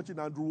was watching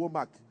Andrew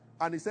Womack,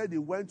 and he said he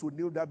went to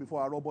kneel down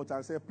before a robot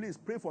and said, please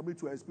pray for me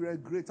to experience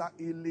greater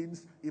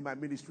healings in my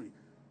ministry.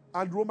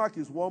 Andrew Womack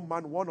is one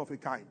man, one of a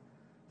kind.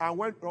 And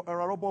when a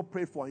robot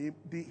prayed for him,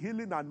 the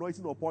healing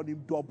anointing upon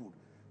him doubled.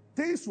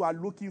 Things you are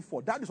looking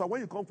for. That is why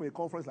when you come for a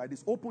conference like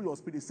this, open your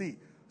spirit. See,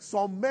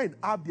 some men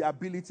have the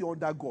ability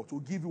under God to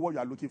give you what you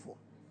are looking for.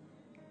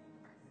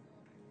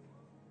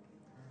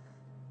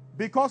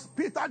 Because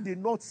Peter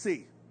did not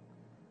say,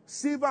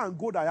 silver and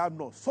gold I have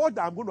not, such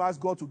that I'm going to ask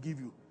God to give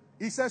you.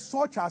 He says,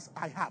 such as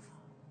I have.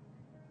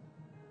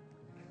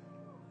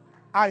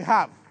 I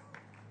have.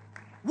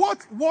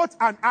 What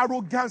an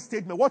arrogant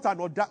statement. What an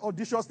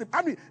audacious statement.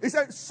 I mean, he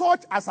said,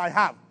 such as I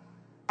have.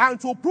 And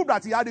to prove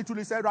that he had it,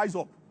 he said, rise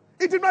up.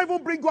 He did not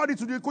even bring God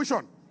into the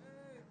equation.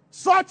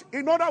 Such,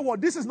 in other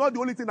words, this is not the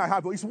only thing I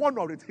have. It's one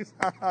of the things.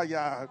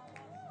 Yeah.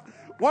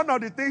 One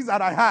of the things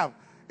that I have.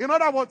 In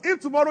other words,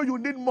 if tomorrow you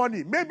need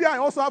money, maybe I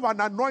also have an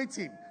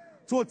anointing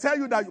to tell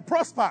you that you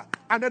prosper,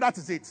 and then that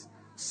is it.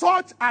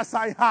 Such as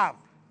I have.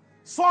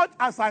 Such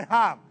as I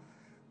have.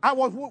 I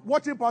was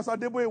watching Pastor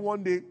Deboe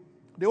one day.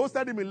 They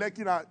hosted him in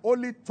Lekki.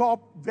 Only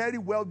top, very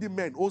wealthy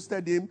men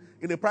hosted him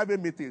in a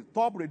private meeting.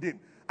 Top redeemed.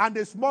 And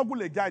they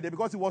smuggled a guy there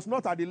because he was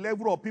not at the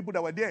level of people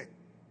that were there.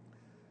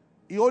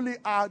 He only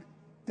had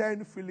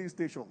 10 filling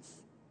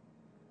stations.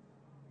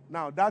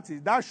 Now,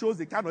 that shows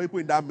the kind of people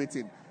in that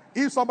meeting.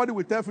 If somebody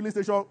with 10 filling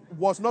stations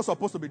was not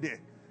supposed to be there,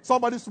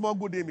 somebody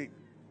smuggled him in.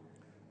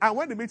 And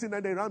when the meeting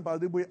ended, they ran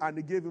Pastor Deboe and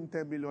they gave him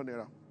 10 million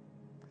naira.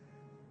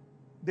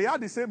 They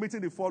had the same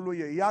meeting the following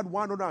year. He had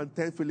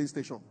 110 filling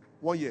stations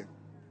 1 year.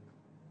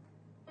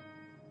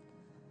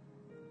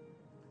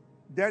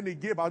 Then he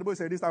gave. Pastor Deboe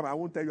said, this time I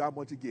won't tell you how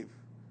much he gave.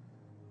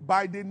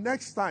 By the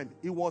next time,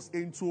 he was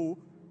into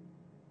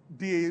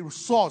the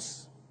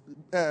source,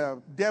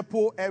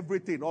 depot,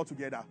 everything all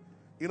together.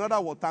 In other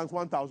words, times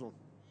 1,000.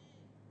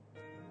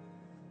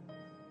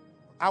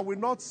 I will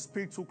not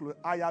speak too close.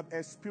 I have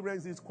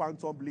experienced this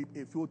quantum leap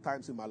a few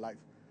times in my life.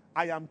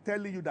 I am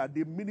telling you that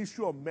the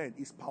ministry of men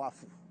is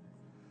powerful.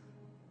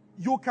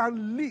 You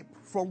can leap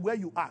from where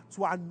you are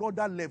to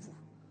another level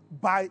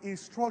by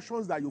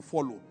instructions that you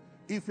follow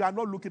if you are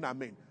not looking at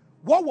men.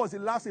 What was the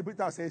last thing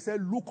Peter said? He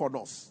said, look on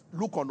us.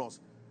 Look on us.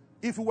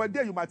 If you were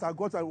there, you might have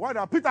gotten, why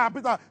not? Peter,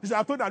 you should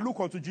have told that look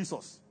unto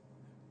Jesus.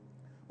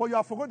 But you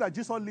have forgotten that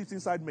Jesus lives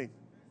inside men.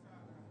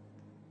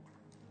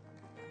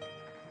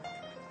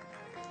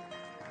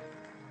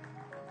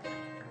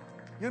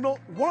 You know,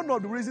 one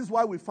of the reasons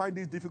why we find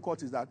this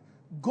difficult is that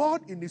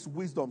God in his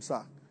wisdom,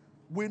 sir,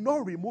 will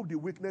not remove the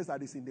weakness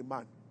that is in the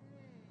man.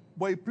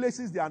 But he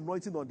places the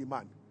anointing on the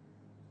man.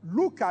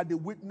 Look at the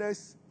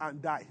weakness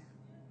and die.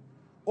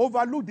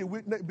 Overlook the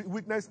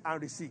weakness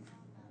and receive.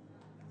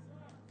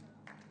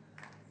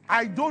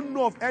 I don't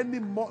know of any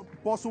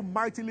person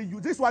mightily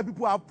used. This is why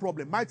people have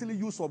problems. Mightily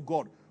use of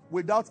God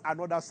without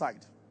another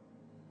side.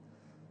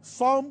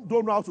 Some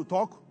don't know how to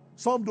talk.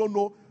 Some don't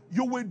know.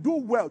 You will do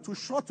well to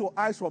shut your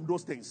eyes from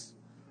those things.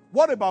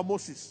 What about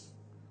Moses?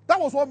 That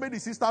was what made the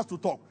sisters to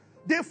talk.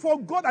 They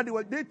forgot that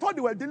they thought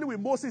they were dealing with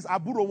Moses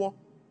Aburowo.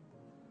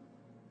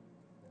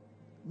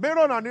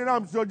 Meron and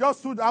Iram just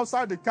stood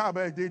outside the camp,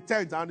 the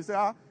tent, and they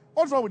said,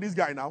 what's wrong with this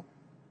guy now?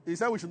 He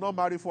said we should not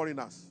marry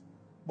foreigners.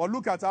 But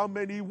look at how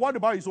many, what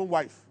about his own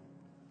wife?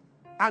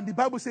 And the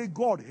Bible says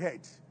God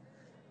heard.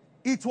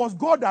 It was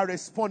God that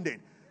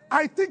responded.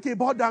 I think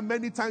about that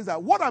many times.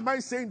 That what am I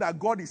saying that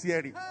God is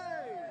hearing?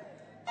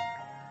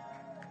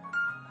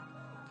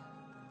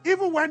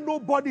 Even when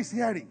nobody's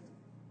hearing.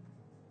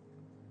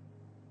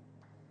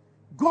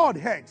 God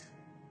heard.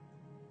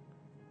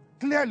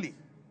 Clearly.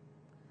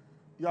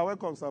 You are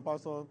welcome, sir.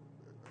 Pastor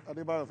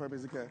Adebayo from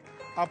Ezekiel.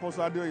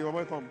 Apostle Adio, you are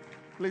welcome.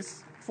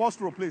 Please, first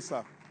row, please,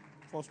 sir.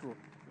 First row.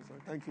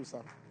 Thank you,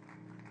 sir.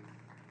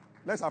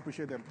 Let's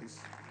appreciate them, please.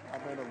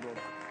 Amen of God.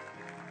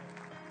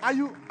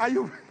 Are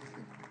you?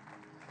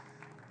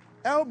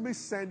 Help me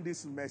send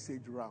this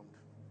message around.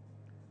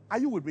 Are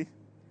you with me?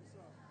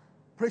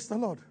 Praise the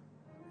Lord.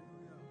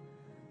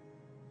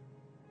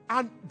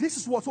 And this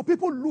is what, so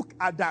people look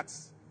at that.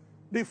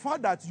 The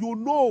fact that you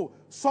know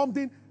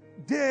something,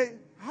 the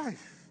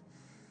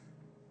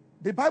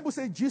Bible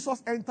says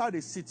Jesus entered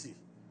the city.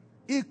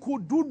 He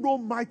could do no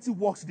mighty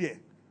works there.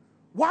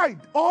 Why?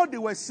 All they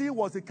were seeing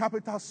was the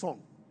carpenter's son.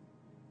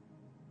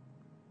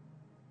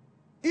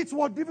 It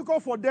was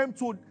difficult for them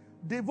to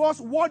divorce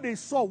what they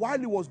saw while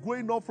he was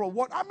growing up from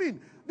what. I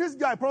mean, this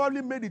guy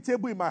probably made the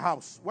table in my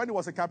house when he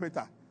was a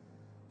carpenter.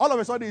 All of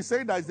a sudden, he's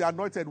saying that he's the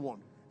anointed one.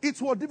 It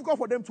was difficult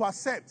for them to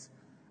accept.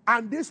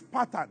 And this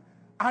pattern,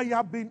 I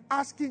have been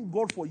asking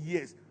God for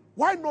years.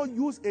 Why not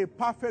use a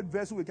perfect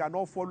vessel we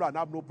cannot follow and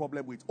have no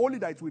problem with? Only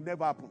that it will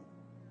never happen.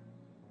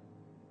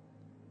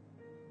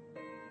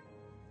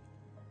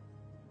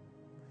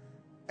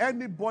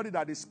 Anybody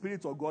that the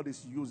Spirit of God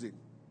is using,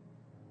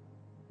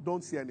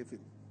 don't see anything.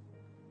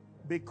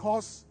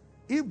 Because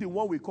if the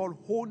one we call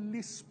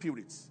Holy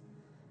Spirit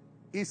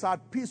is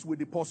at peace with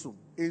the person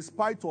in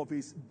spite of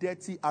his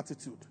dirty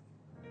attitude.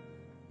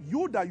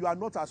 You that you are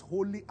not as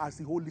holy as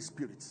the Holy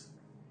Spirit.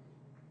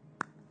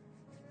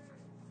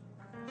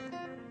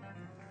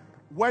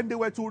 When they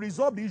were to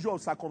resolve the issue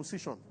of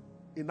circumcision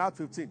in Acts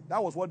 15,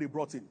 that was what they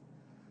brought in.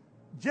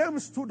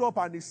 James stood up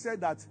and he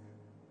said that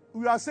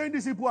we are saying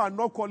these people are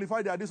not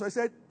qualified. They are this. So he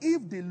said,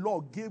 if the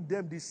law gave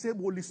them the same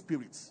Holy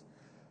Spirit,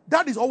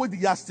 that is always the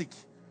yardstick.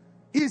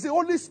 Is the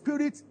Holy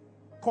Spirit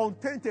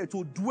contented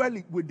to dwell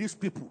with these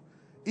people?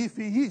 If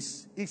he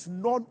is, it's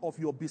none of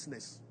your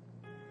business.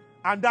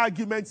 And that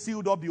argument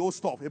sealed up the whole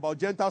stuff about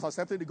Gentiles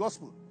accepting the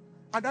gospel.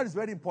 And that is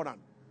very important.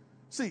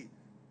 See,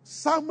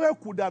 Samuel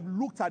could have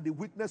looked at the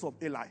weakness of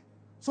Eli.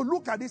 So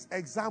look at these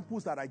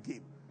examples that I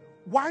gave.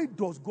 Why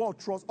does God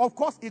trust? Of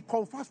course, it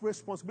confers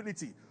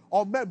responsibility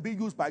on men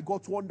being used by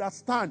God to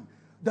understand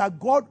that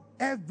God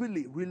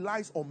heavily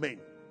relies on men.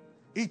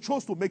 He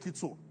chose to make it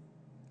so.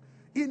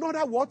 In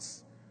other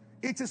words,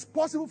 it is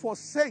possible for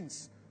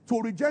saints to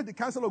reject the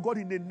counsel of God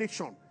in a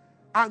nation,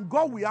 and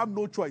God will have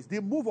no choice.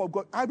 The move of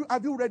God.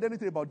 Have you read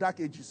anything about dark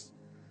ages?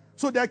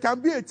 So there can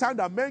be a time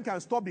that men can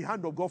stop the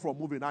hand of God from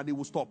moving, and it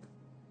will stop.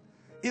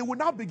 It will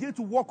now begin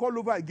to walk all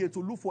over again to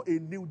look for a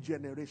new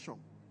generation.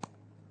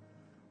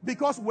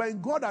 Because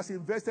when God has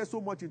invested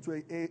so much into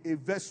a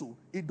vessel,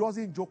 He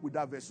doesn't joke with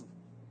that vessel.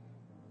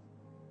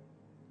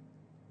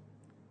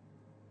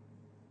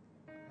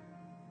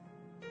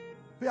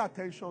 Pay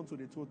attention to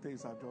the two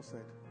things I've just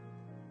said.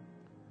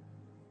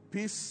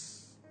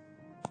 Peace.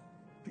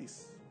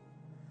 Peace.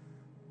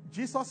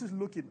 Jesus is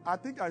looking. I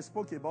think I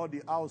spoke about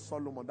the house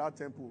Solomon, that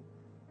temple,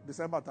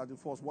 December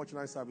 31st, watch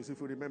night service,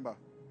 if you remember.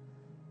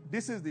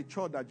 This is the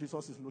church that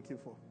Jesus is looking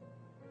for.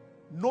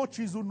 No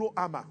chisel, no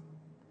armor.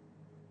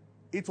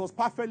 It was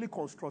perfectly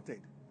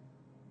constructed.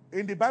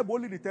 In the Bible,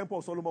 only the temple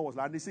of Solomon was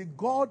like. And they say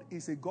God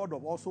is a God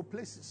of also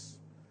places.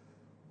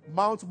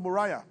 Mount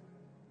Moriah.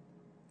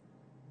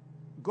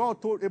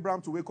 God told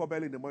Abraham to wake up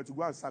early in the morning to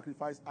go and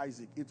sacrifice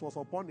Isaac. It was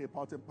upon a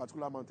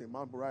particular mountain,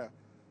 Mount Moriah.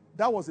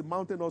 That was the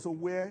mountain also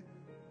where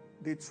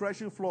the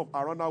threshing floor of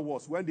Arana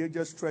was, when the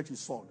angel stretched his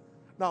sword.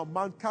 Now,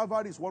 Mount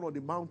Calvary is one of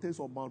the mountains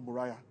of Mount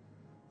Moriah.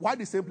 Why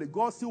the same place?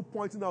 God still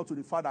pointing out to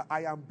the Father,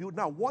 I am built.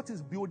 Now, what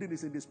is building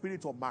is in the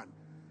spirit of man.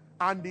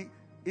 And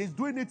He's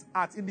doing it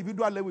at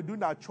individual level,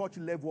 doing it at church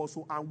level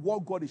also. And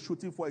what God is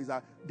shooting for is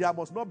that there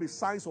must not be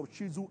signs of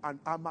chisel and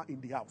armor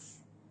in the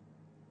house.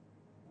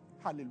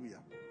 Hallelujah.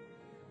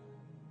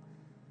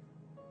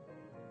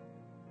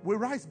 We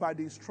rise by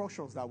the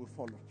instructions that we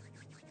follow.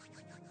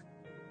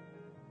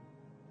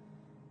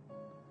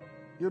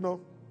 You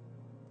know,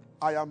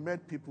 I have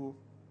met people.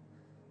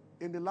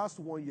 In the last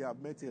 1 year, I've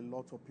met a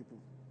lot of people.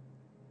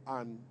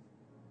 And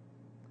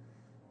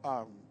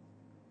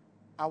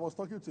I was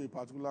talking to a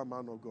particular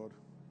man of God.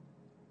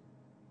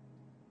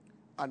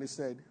 And he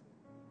said,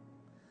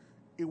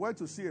 he went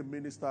to see a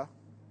minister.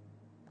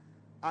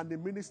 And the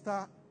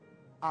minister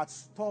had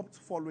stopped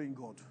following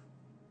God.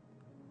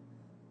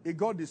 He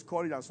got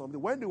discouraged and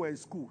something. When they were in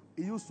school,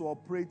 he used to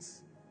operate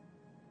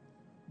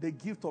the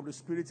gift of the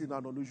Spirit in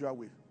an unusual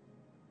way.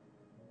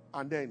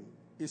 And then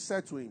he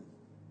said to him,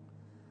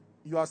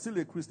 you are still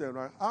a Christian,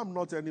 right? I'm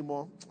not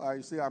anymore.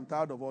 I say I'm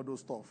tired of all those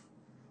stuff.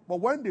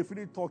 But when they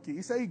finished talking,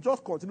 he said he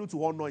just continued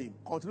to honor him,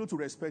 continued to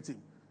respect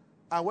him.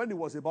 And when he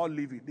was about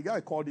leaving, the guy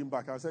called him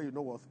back and said, you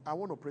know what? I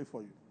want to pray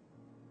for you.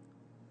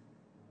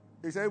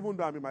 He said, even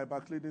though I'm in my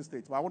backsliding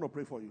state, but I want to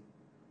pray for you.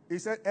 He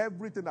said,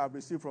 everything I've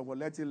received from God,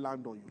 let it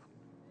land on you.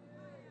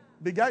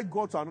 The guy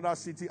got to another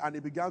city and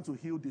he began to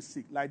heal the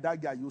sick, like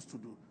that guy used to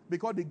do.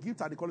 Because the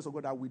gifts and the callings of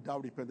God are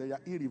without repentance, they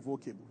are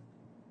irrevocable.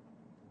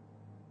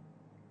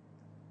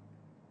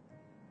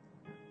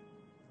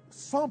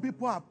 Some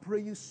people are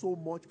praying so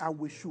much, and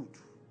we should.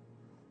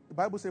 The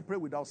Bible says pray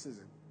without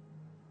ceasing.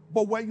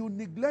 But when you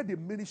neglect the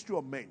ministry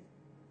of men,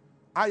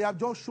 I have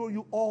just shown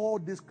you all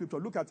this scripture.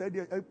 Look at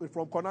it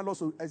from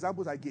Cornelius,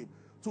 examples I gave,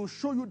 to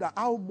show you that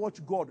how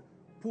much God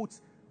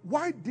puts.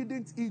 Why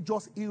didn't He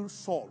just heal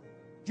Saul?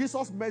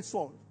 Jesus met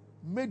Saul,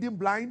 made him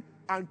blind,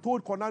 and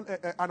told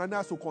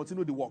Ananias to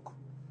continue the work.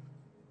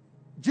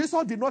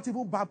 Jesus did not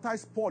even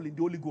baptize Paul in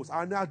the Holy Ghost.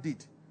 Ananias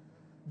did.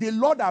 The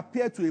Lord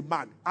appeared to a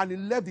man, and He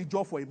left the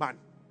job for a man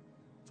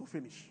to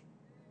finish.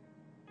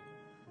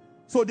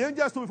 So the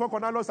angel stood before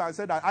Cornelius and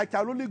said that I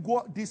can only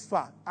go this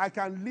far. I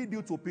can lead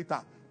you to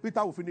Peter.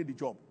 Peter will finish the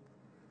job.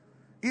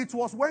 It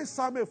was when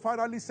Samuel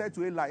finally said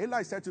to Eli,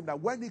 Eli said to him that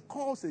when he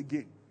calls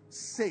again,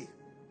 say.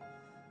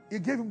 He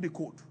gave him the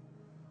code.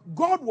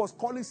 God was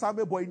calling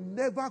Samuel, but He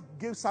never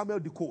gave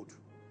Samuel the code.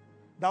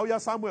 Now, yeah,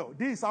 Samuel,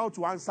 this is how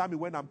to answer me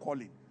when I'm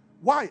calling.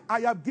 Why?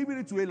 I have given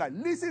it to Eli.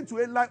 Listen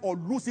to Eli or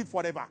lose it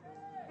forever.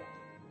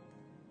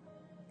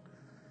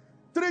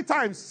 3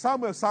 times,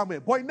 Samuel,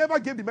 but He never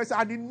gave the message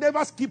and He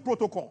never skipped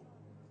protocol.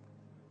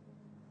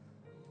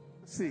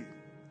 See,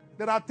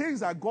 there are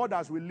things that God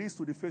has released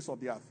to the face of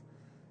the earth.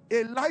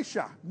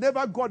 Elisha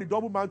never got the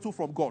double mantle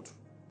from God,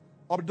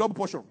 or the double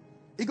portion.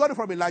 He got it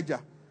from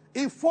Elijah.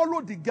 He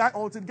followed the guy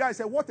until the guy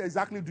said, what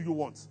exactly do you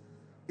want?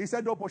 He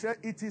said, double portion,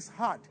 it is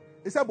hard.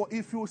 He said, but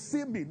if you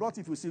see me, not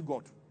if you see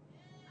God.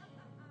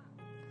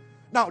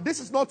 Now, this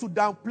is not to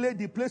downplay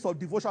the place of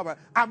devotion.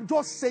 I'm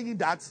just saying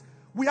that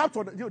we have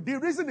to, the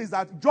reason is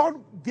that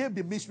John gave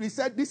the mystery. He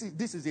said, this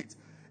is it.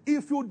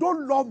 If you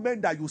don't love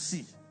men that you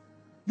see,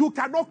 you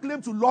cannot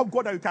claim to love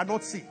God that you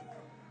cannot see.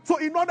 So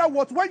in other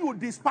words, when you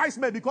despise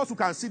men because you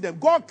can see them,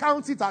 God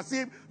counts it as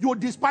if you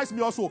despise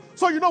me also.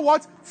 So you know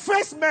what?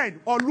 Face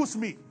men or lose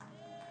me.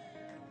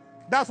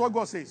 That's what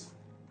God says.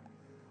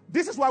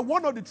 This is why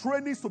one of the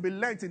trainings to be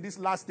learned in these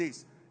last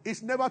days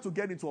is never to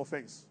get into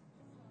offense.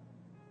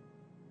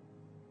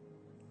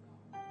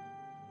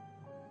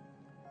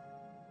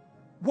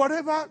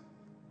 Whatever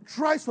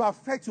tries to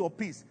affect your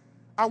peace,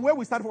 and where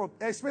we start from,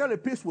 especially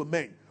peace with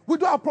men. We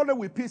don't have a problem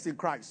with peace in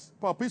Christ.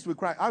 For peace with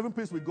Christ, having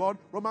peace with God,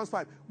 Romans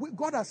 5.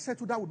 God has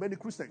settled that with many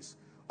Christians.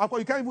 Of course,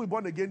 you can't even be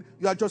born again.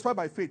 You are justified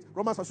by faith.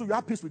 Romans 5, so you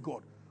have peace with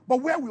God.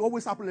 But where we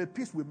always have a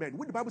peace with men,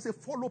 when the Bible says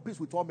follow peace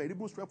with all men,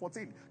 Hebrews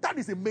 12:14, that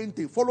is the main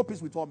thing. Follow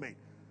peace with all men.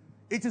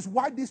 It is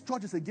why this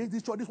church is against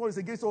this church, this one is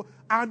against. So,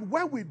 and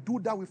when we do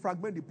that, we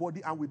fragment the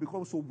body and we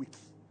become so weak.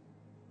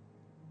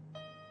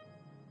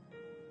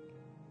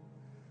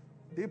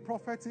 The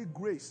prophetic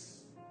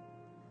grace,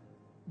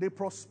 the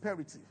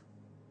prosperity,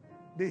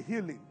 the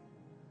healing,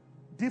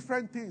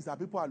 different things that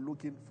people are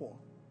looking for.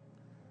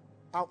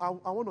 I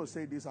want to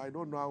say this. I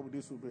don't know how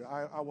this will be.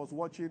 I was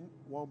watching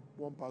one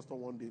pastor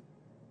one day,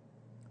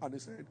 and he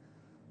said,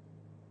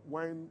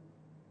 when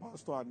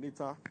Pastor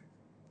Anita,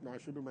 no, I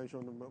shouldn't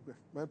mention him,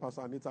 when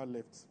Pastor Anita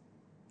left,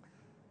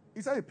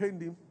 he said he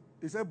pained him.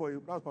 He said, boy,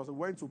 that pastor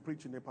went to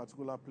preach in a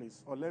particular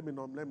place. Or let me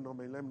not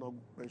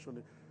mention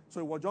it. So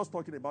he was just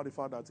talking about the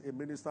fact that a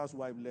minister's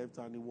wife left,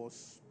 and he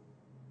was,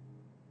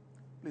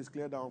 please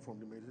clear down from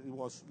the minister. He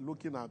was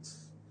looking at,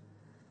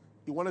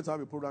 he wanted to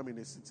have a program in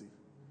a city.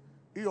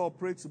 He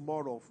operates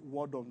more of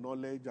word of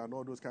knowledge and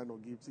all those kind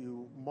of gifts. He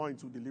more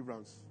into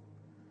deliverance.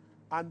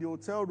 And the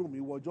hotel room,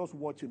 he was just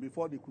watching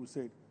before the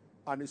crusade,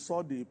 and he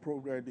saw the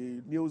program,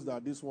 the news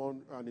that this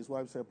one and his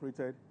wife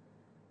separated.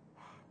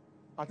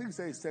 I think he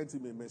said he sent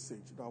him a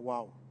message that,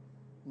 wow,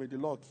 may the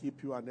Lord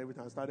keep you and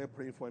everything. I started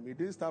praying for him. He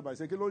didn't start by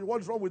saying, okay,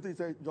 what's wrong with it? He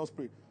said, just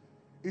pray.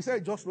 He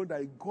said, just know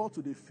that he got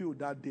to the field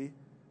that day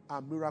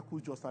and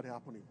miracles just started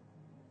happening.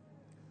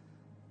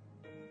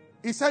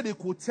 He said he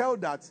could tell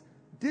that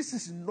this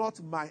is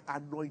not my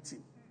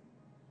anointing.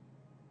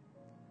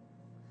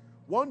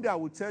 One day I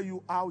will tell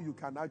you how you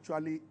can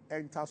actually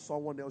enter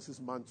someone else's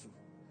mantle.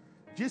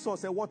 Jesus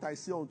said, what I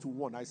say unto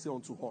one, I say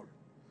unto all.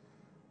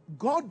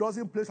 God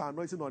doesn't place an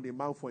anointing on a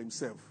man for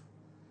himself.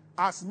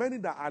 As many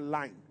that are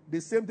lying, the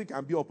same thing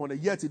can be upon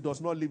it, yet it does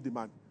not leave the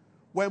man.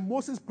 When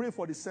Moses prayed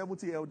for the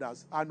 70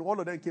 elders and all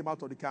of them came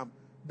out of the camp,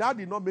 that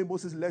did not make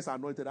Moses less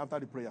anointed after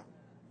the prayer.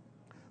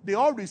 They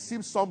all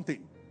received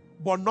something,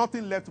 but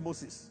nothing left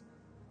Moses.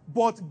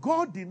 But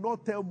God did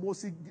not tell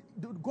Moses,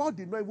 God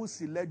did not even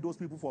select those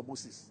people for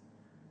Moses.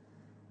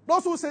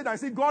 Those who said, I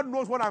see, God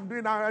knows what I'm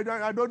doing.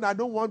 I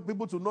don't want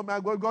people to know me.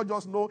 God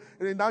just know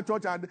in that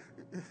church. And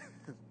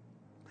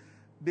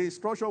the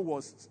instruction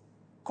was,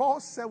 call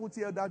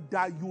 70 elders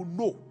that you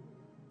know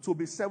to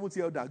be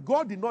 70 elders.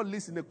 God did not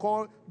listen to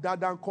call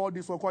that and call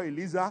this one, call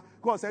Eliza.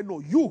 God said, no,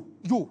 you.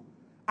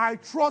 I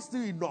trust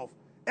you enough.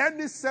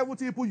 Any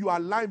 70 people you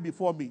align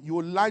before me,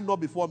 you line up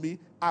before me,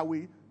 I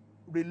will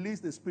release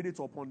the Spirit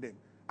upon them.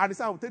 And he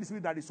said, I will take the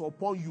Spirit that is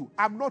upon you.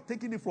 I'm not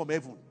taking it from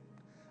heaven.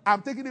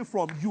 I'm taking it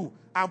from you.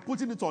 I'm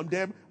putting it on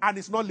them, and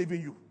it's not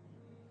leaving you.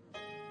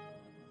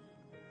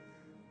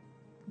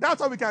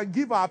 That's how we can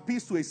give our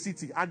peace to a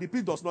city, and the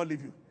peace does not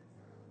leave you.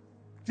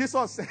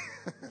 Jesus said,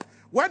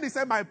 when he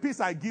said, my peace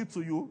I give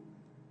to you,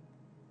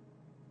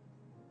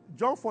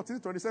 John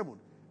 14:27,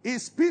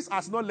 his peace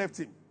has not left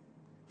him.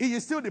 He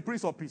is still the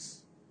Prince of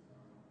Peace.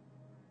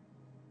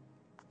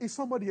 Is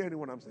somebody hearing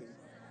what I'm saying?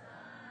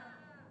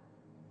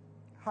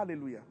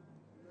 Hallelujah.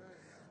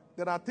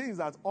 There are things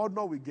that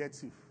honor will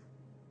get you.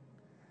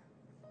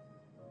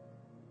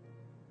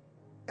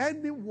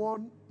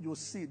 Anyone you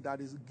see that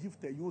is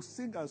gifted, you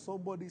sing as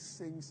somebody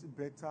sings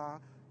better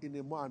in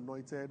a more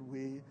anointed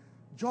way.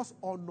 Just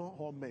honor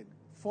all men.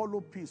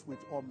 Follow peace with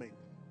all men.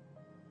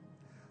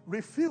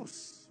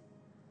 Refuse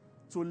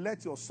to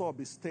let your soul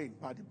be stained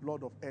by the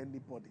blood of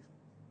anybody.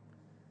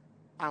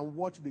 And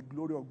watch the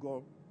glory of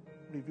God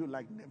revealed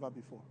like never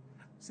before.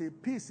 See,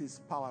 peace is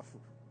powerful.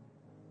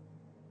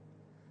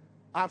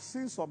 I've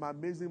seen some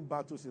amazing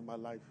battles in my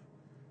life.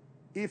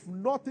 If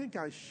nothing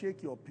can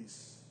shake your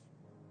peace,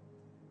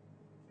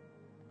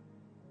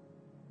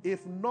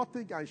 there's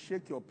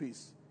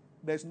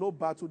no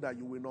battle that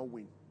you will not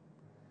win.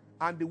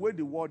 And the way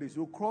the world is,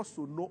 you cross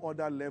to no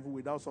other level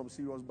without some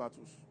serious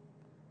battles.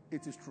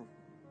 It is true.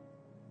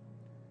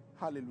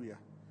 Hallelujah.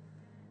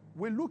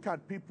 We look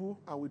at people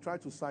and we try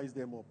to size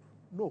them up.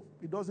 No,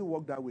 it doesn't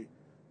work that way.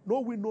 No,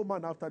 we know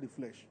man after the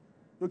flesh.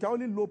 You can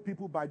only know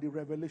people by the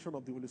revelation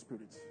of the Holy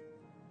Spirit.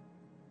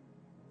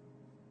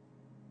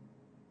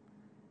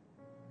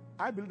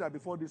 I believe that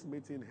before this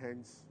meeting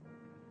ends,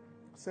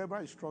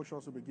 several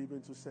instructions will be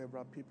given to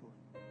several people.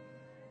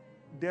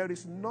 There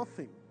is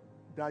nothing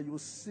that you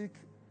seek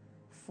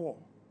for,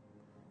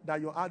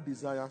 that your heart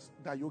desires,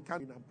 that you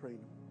can't and praying.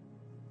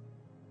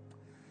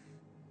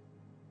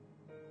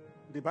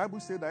 The Bible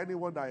says that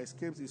anyone that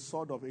escapes the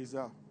sword of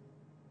Israel,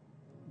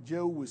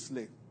 Jehu will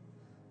slay.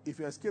 If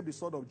you escape the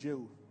sword of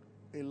Jehu,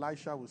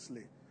 Elisha will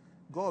slay.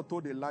 God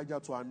told Elijah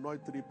to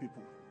anoint 3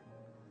 people.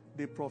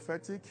 The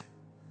prophetic,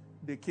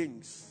 the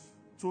kings,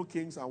 2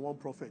 kings and 1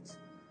 prophet.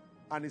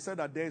 And he said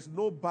that there is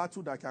no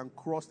battle that can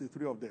cross the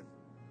 3 of them.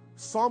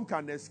 Some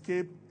can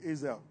escape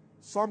Israel.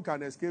 Some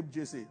can escape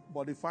Jesse.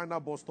 But the final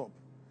bus stop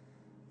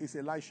is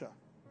Elisha.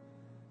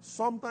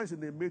 Sometimes in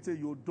the meeting,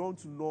 you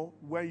don't know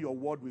when your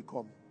word will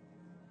come.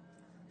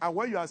 And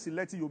when you are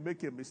selected, you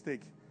make a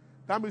mistake.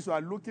 That means you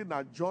are looking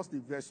at just the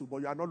vessel,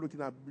 but you are not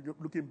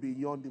looking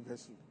beyond the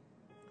vessel.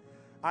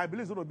 I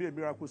believe it's going to be a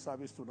miracle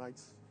service tonight.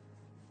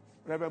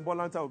 Reverend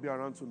Bolanta will be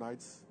around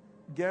tonight.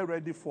 Get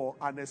ready for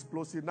an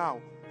explosive.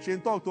 Now,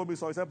 Shane told me,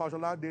 so he said, Pastor,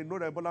 they know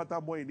Reverend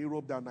Bolanta more in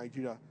Europe than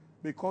Nigeria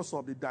because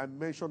of the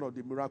dimension of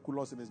the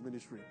miraculous in his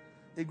ministry.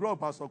 A girl,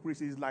 Pastor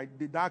Chris, is like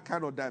that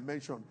kind of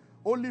dimension.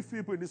 Only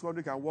few people in this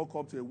country can walk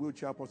up to a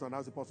wheelchair person and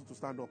ask the person to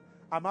stand up.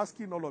 I'm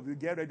asking all of you,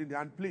 get ready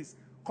and please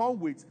come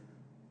with.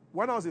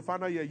 When I was in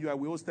final year,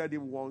 we hosted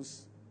him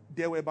once.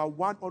 There were about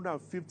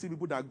 150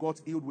 people that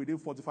got healed within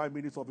 45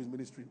 minutes of his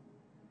ministry.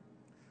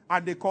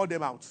 And they called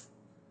them out.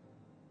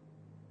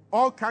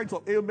 All kinds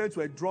of ailments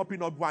were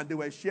dropping up and they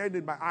were sharing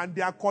it. And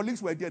their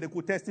colleagues were there. They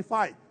could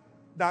testify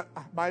that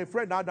my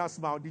friend had that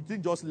smile. The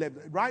thing just left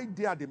right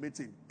there at the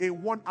meeting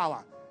in 1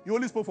 hour. He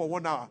only spoke for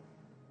 1 hour.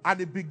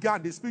 And it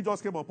began, the Spirit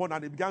just came upon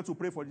and he began to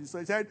pray for Jesus. So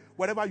he said,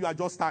 wherever you are,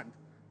 just stand.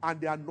 And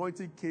the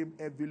anointing came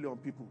heavily on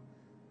people.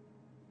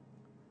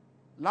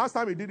 Last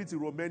time he did it in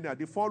Romania,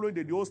 the following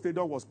day, the whole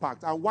stadium was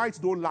packed. And whites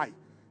don't lie.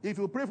 If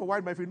you pray for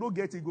white man, if you don't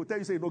get it, go tell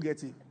you say you don't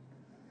get it.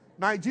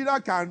 Nigeria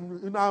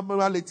can, I'm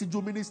a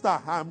Letijo minister.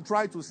 I'm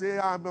trying to say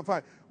I'm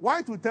fine.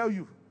 White will tell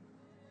you.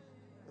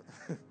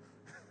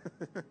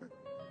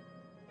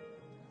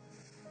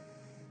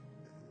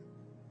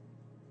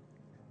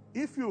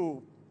 If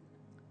you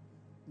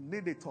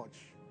need a touch,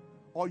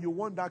 or you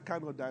want that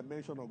kind of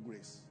dimension of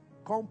grace,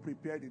 come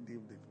prepared in the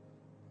evening.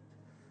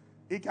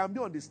 It can be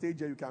on the stage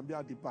here, you can be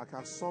at the back,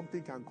 and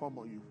something can come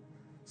on you.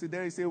 See,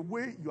 there is a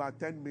way you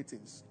attend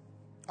meetings.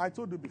 I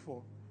told you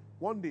before,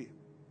 one day,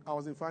 I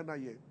was in final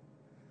year.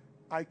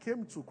 I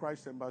came to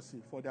Christ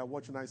Embassy for their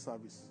watch night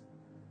service.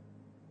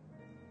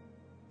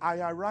 I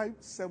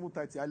arrived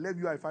 7:30. I left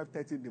you at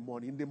 5:30 in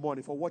the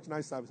morning for watch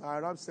night service.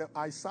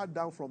 I sat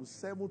down from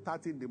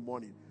 7:30 in the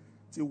morning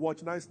till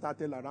watch night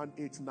started around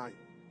 8, 9.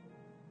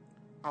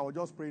 I was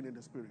just praying in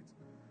the spirit.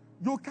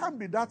 You can't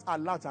be that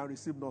alert and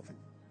receive nothing.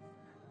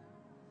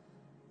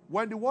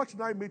 When the watch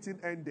night meeting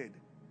ended,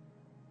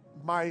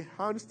 my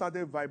hand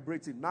started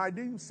vibrating. Now, I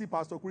didn't see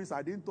Pastor Chris.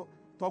 I didn't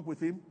talk with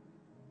him.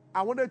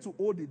 I wanted to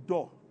hold the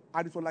door,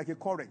 and it was like a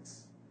current.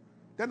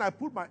 Then I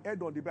put my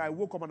head on the bed. I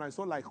woke up, and I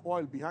saw like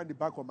oil behind the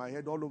back of my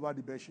head all over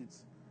the bed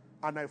sheets.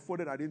 And I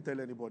folded. I didn't tell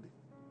anybody.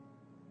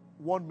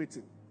 One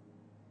meeting.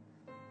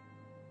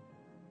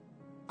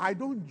 I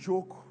don't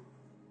joke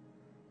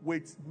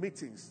with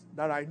meetings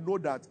that I know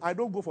that. I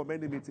don't go for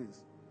many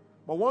meetings.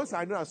 But once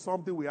I know that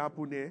something will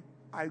happen here,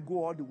 I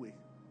go all the way.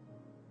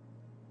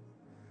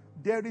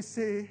 There is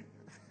a...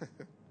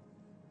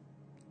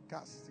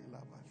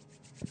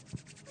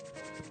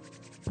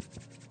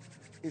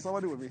 Is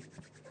somebody with me?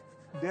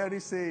 There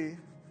is a...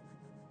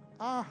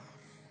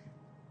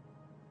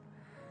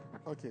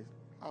 Okay.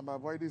 I'm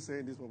avoiding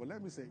saying this one, but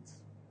let me say it.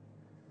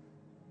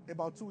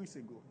 About 2 weeks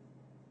ago,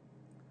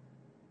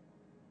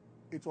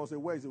 it was a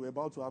Wednesday, we were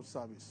about to have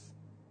service.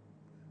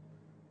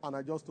 And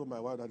I just told my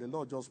wife that the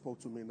Lord just spoke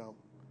to me now.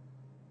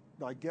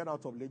 That I get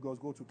out of Lagos,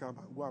 go to camp,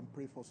 and go and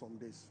pray for some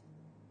days.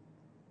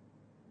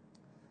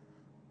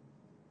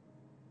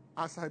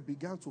 As I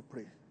began to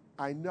pray,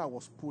 I knew I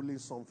was pulling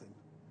something.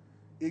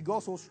 It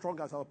got so strong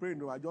as I was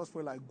praying, I just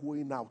felt like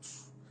going out.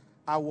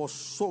 I was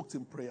soaked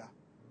in prayer.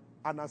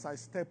 And as I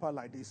step out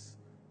like this,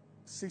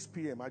 6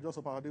 p.m., I just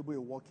saw Pastor Debo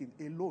walking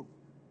alone.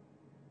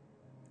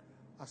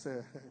 I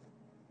said...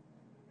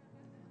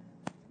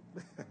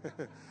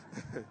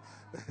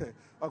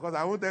 because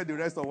I won't tell the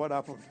rest of what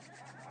happened.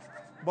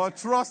 But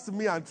trust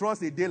me and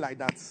trust a day like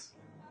that.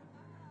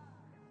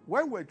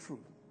 When we're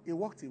through, he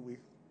walked away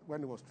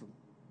when it was through.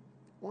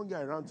 One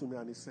guy ran to me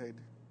and he said,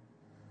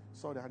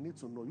 sorry, I need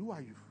to know, who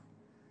are you?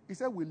 He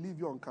said, we leave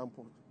you on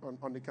campus,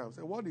 on the camp. I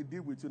said, what he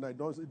did with you now, it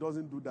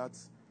doesn't do that.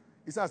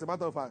 He said, as a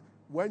matter of fact,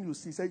 when you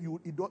see, he said,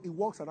 he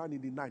walks around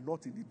in the night,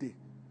 not in the day.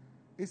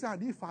 He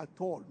said, if at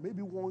all,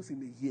 maybe once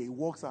in a year, he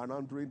walks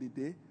around during the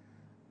day,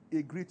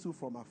 he greets you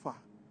from afar.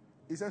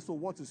 He said, so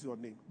what is your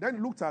name? Then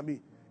he looked at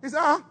me. He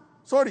said,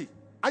 sorry,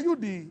 are you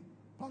the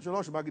Pastor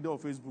Osunmakinde on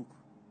Facebook?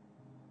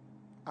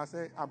 I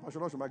said, I'm Pastor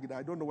Osunmakinde.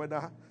 I don't know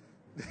whether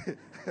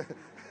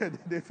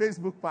the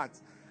Facebook part.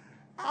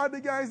 And the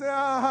guy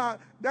said,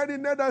 then the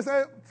nether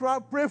said,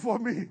 pray for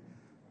me.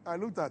 I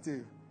looked at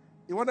him.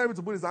 He wanted me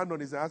to put his hand on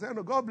his head. I said,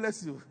 no, God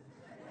bless you.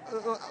 I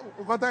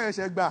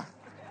said,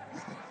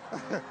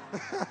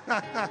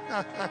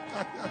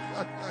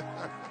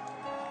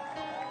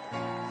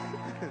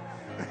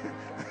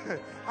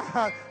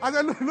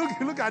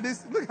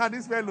 look at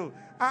this fellow.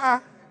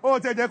 Oh,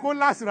 they go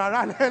last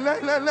rara.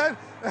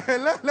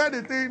 Let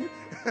the thing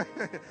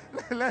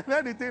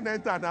let the thing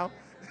enter now.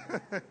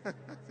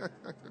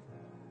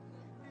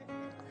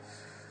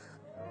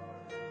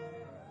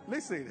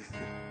 Listen.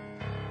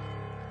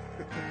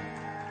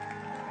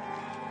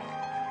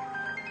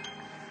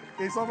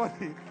 Is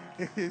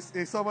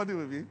somebody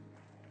with me?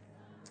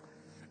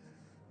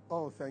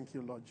 Oh, thank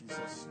you, Lord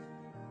Jesus.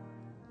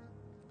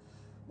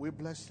 We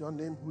bless your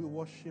name. We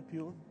worship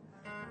you.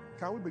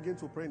 Can we begin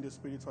to pray in the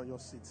spirit on your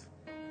seat?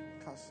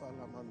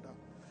 Kasalamanda.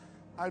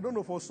 I don't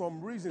know, for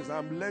some reasons,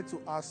 I'm led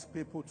to ask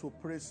people to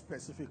pray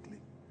specifically.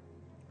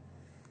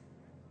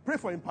 Pray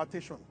for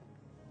impartation.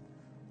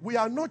 We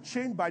are not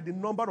changed by the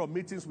number of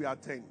meetings we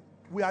attend.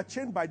 We are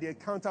changed by the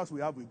encounters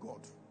we have with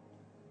God.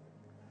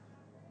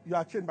 You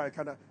are changed by the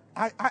encounter.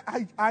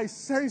 I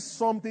sense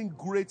something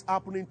great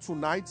happening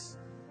tonight.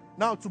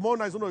 Now, tomorrow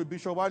night is going to be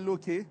Bishop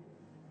Waloke.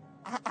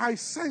 I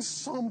sense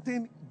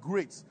something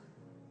great.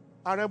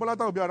 And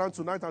Rebolata will be around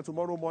tonight and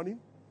tomorrow morning.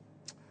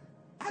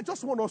 I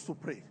just want us to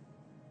pray.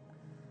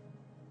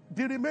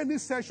 The remaining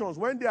sessions,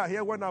 when they are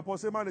here, when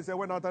Apostle Man is here,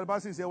 when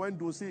Atalbasi is here, when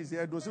Dosi is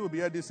here, Dosi will be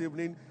here this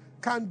evening.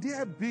 Can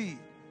there be?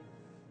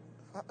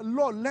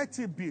 Lord, let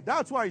it be.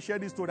 That's why I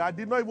shared this story. I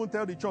did not even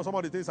tell the church some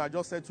of the things I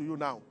just said to you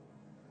now.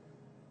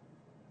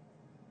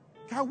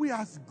 Can we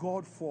ask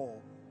God for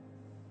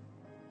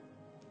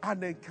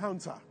an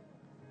encounter?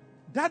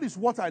 That is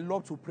what I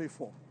love to pray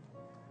for.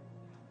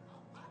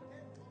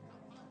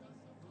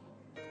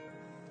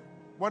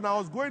 When I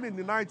was going in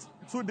the night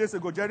 2 days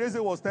ago, Jerry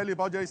was telling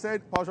about, Jerry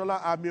said, Pashola,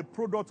 I'm a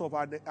product of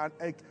an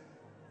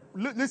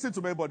listen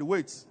to me, buddy,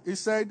 wait. He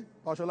said,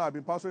 Pashola, I've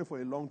been pastoring for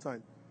a long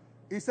time.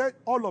 He said,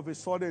 all of a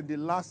sudden,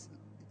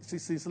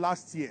 since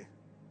last year,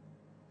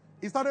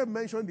 he started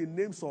mentioning the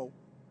names of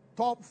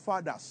top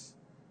fathers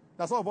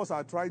that some of us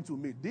are trying to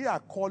meet. They are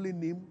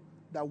calling him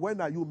that, when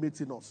are you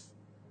meeting us?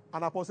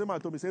 And Apostle Man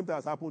told me, same thing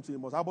has happened to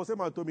him. Apostle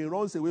Man told me, he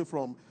runs away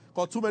from,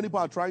 because too many people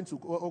are trying to,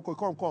 okay,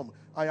 come.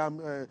 I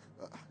am,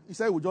 he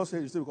said, he would just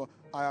say, because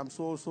I am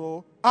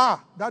so.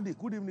 Daddy,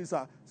 good evening,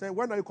 sir. Say,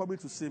 when are you coming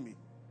to see me?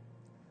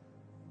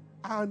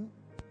 And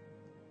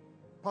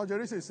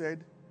Pastor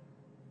said,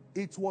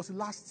 it was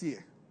last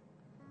year.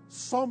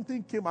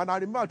 Something came, and I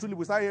remember actually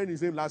we started hearing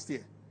his name last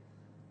year.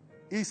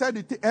 He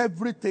said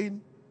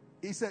everything.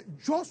 He said,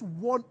 just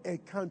one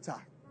encounter,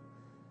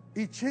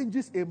 it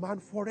changes a man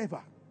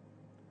forever.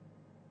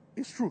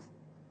 It's true.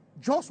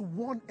 Just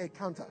one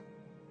encounter.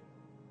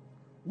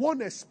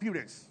 One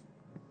experience.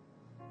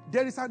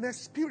 There is an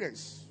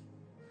experience.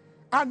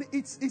 And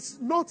it's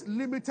not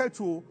limited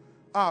to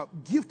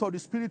gift of the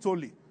Spirit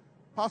only.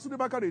 Pastor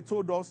Debakare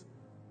told us,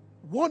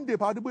 one day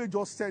Pastor Adeboye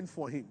just sent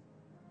for him.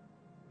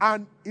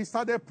 And he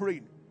started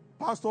praying.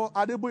 Pastor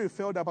Adeboye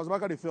fell down. Pastor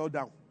Debakare fell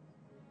down.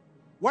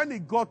 When he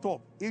got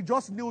up, he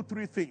just knew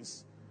 3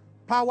 things.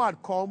 Power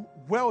had come,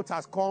 wealth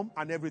has come,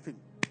 and everything.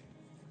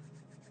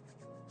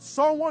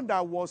 Someone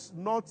that was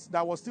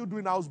still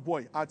doing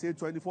houseboy at age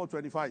 24,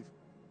 25.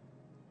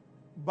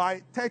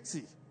 By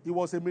 30, he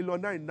was a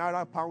millionaire in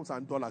naira, pounds,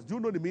 and dollars. Do you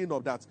know the meaning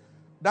of that?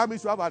 That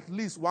means you have at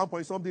least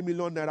 1.something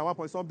million naira,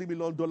 1.something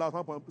million dollars,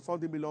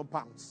 1.something million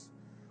pounds.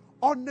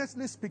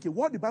 Honestly speaking,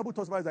 what the Bible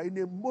talks about is that in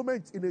a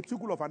moment, in a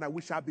twinkle of an eye,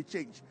 we shall be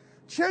changed.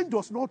 Change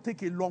does not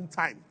take a long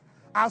time.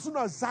 As soon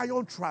as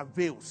Zion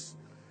travails,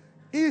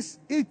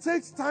 it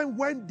takes time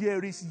when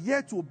there is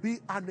yet to be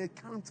an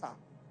encounter.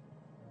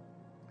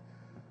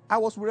 I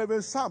was with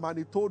Reverend Sam, and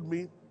he told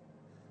me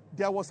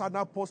there was an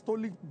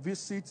apostolic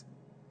visit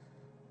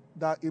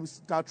that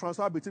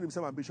transferred between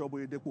himself and Bishop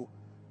Oyedepo.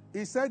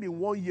 He said in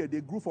 1 year,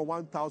 they grew from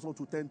 1,000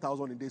 to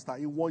 10,000 in this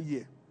time, in 1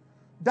 year.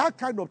 That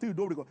kind of thing you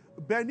don't recall.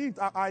 Benin,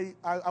 I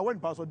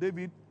went to Pastor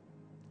David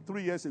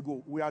 3 years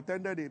ago. We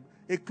attended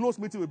a close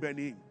meeting with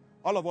Benin.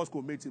 All of us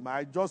could meet him.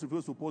 I just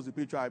refused to post the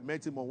picture. I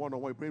met him on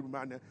one-on-one. We prayed with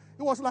him.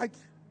 It was like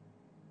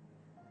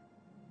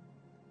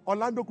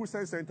Orlando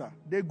Christian Center.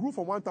 They grew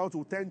from 1,000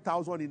 to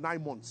 10,000 in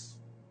 9 months.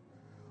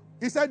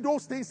 He said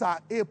those things are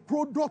a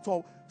product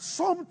of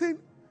something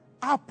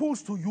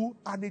happens to you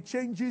and it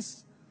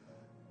changes.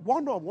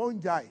 One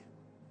guy,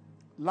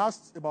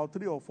 last about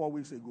 3 or 4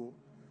 weeks ago,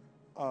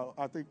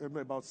 I think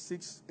about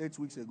 6-8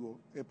 weeks ago,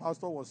 a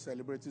pastor was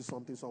celebrating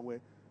something somewhere,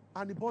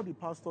 and he bought the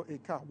pastor a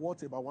car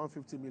worth about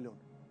 150 million.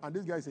 And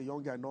this guy is a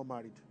young guy, not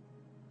married.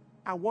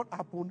 And what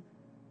happened?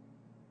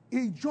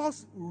 He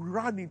just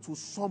ran into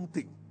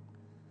something,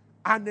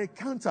 an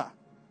encounter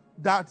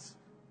that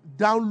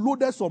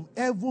downloaded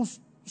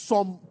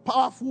some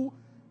powerful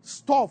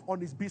stuff on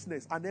his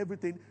business and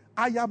everything.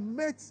 I have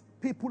met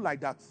people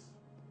like that.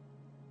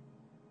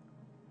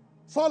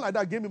 Someone like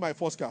that gave me my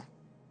first car.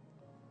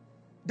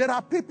 There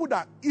are people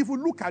that, if you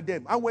look at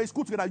them and we're in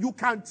school together, you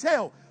can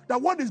tell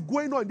that what is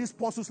going on in this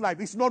person's life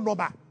is not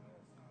normal.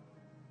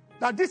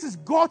 That this is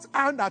God's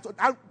hand.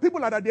 And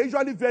people like that, they're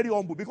usually very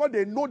humble because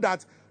they know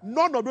that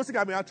none of those things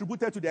can be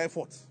attributed to their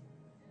efforts.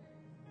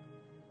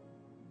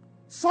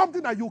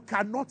 Something that you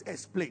cannot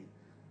explain.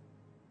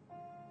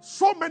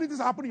 So many things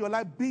happen in your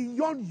life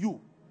beyond you.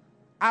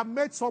 I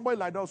met somebody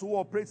like that who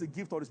operates a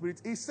gift of the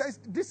Spirit. He said,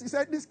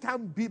 this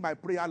can't be my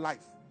prayer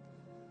life.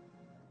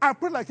 I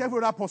prayed like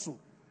every other person.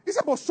 He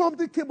said, but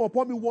something came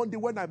upon me one day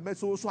when I met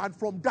so, and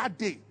from that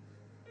day,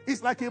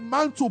 it's like a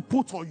mantle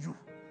put on you.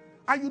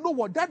 And you know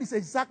what? That is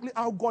exactly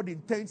how God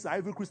intends that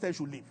every Christian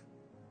should live.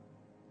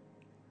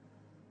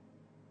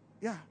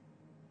 Yeah.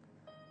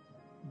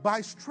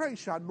 By strength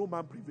shall no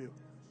man prevail.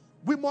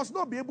 We must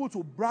not be able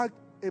to brag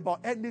about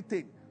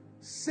anything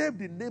save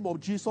the name of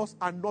Jesus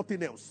and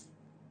nothing else.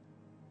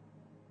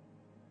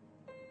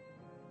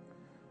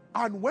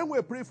 And when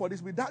we're praying for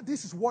this,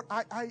 this is what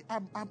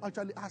I'm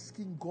actually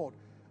asking God,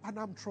 and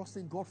I'm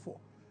trusting God for.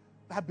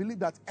 I believe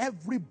that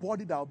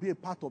everybody that will be a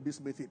part of this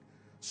method,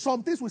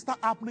 some things will start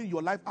happening in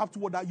your life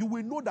afterward that you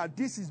will know that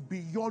this is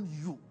beyond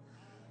you.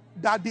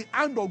 That the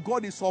hand of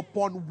God is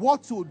upon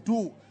what you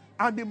do,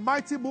 and the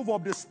mighty move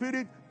of the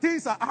Spirit,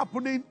 things are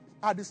happening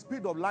at the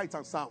speed of light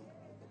and sound.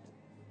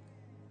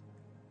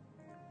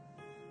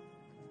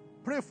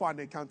 Pray for an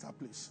encounter,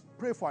 please.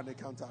 Pray for an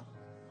encounter.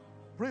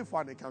 Pray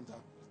for an encounter.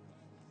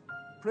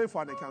 Pray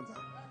for an encounter.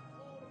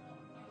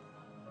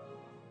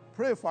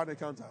 Pray for an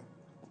encounter.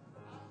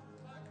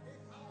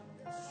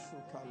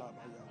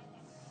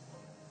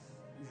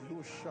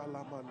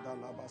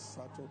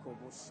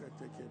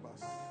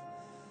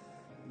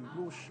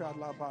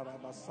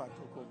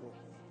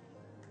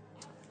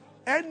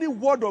 Any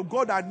word of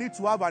God I need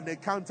to have an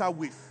encounter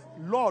with,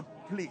 Lord,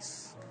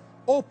 please,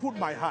 open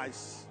my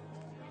eyes.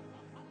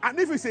 And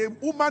if it's a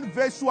woman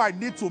vessel I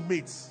need to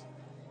meet,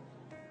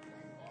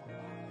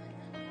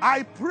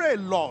 I pray,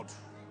 Lord,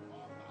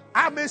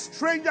 I'm a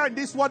stranger in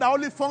this world. I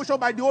only function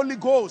by the Holy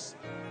Ghost.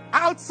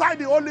 Outside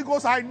the Holy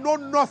Ghost, I know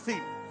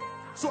nothing.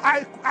 So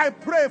I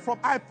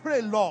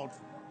pray, Lord.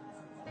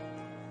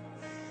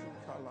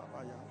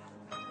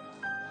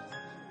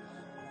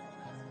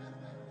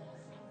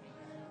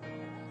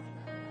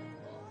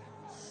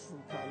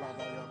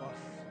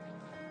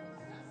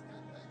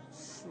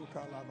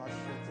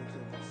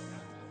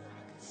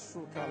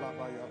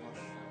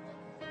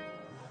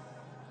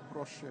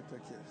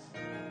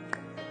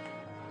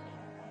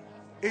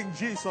 In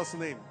Jesus'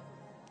 name.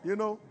 You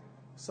know,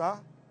 sir,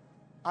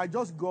 I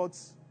just got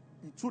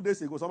 2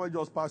 days ago, somebody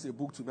just passed a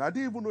book to me. I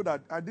didn't even know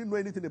that. I didn't know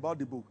anything about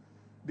the book.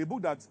 The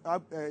book that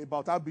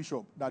about our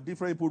bishop, that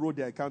different people wrote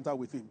their encounter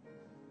with him.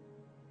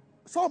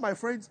 Some of my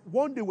friends,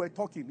 one day were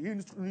talking.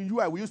 In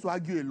UI, we used to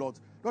argue a lot.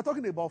 They were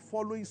talking about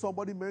following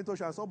somebody,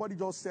 mentorship, and somebody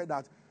just said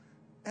that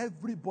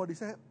everybody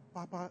said,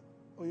 Papa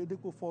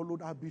Oyedepo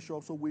followed our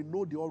bishop, so we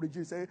know the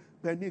origin. Say,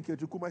 Penny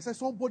Ketukuma. I said,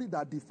 somebody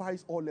that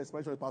defies all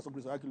expression of Pastor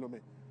Chris Akilome.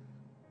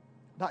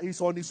 That is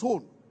on his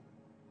own.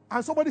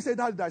 And somebody said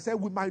that I said,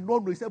 we might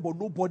not know. He said, but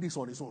nobody is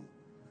on his own.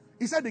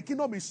 He said the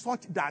kingdom is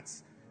such that,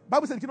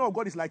 Bible said the kingdom of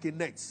God is like a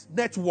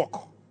network.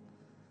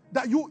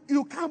 That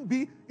you can't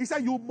be, he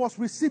said you must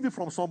receive it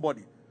from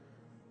somebody.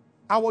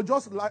 I was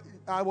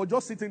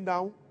just sitting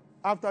down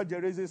after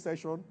Jereze's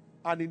session,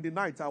 and in the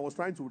night I was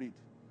trying to read.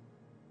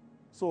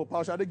 So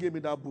Pastor Shade gave me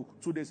that book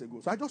 2 days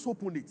ago. So I just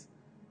opened it.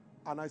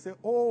 And I said,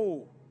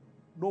 oh,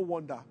 no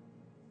wonder.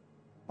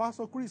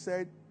 Pastor Chris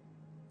said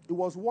he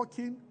was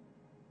working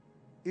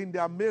in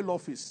their mail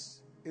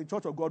office in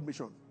Church of God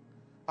Mission.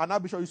 And our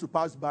bishop used to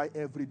pass by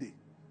every day.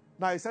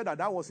 Now, he said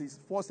that was his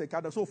first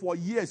encounter. So for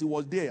years, he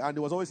was there, and he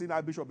was always seeing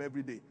our bishop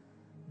every day.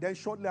 Then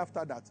shortly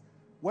after that,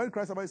 when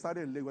Christ Embassy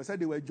started in Lagos, he said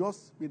they were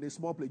just in a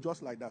small place,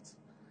 just like that.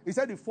 He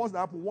said the first that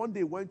happened, one day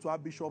he went to our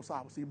bishop's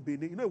house in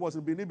Benin. You know, it was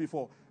in Benin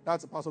before.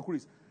 That's Pastor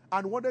Chris.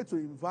 And wanted to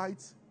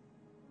invite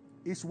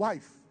his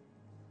wife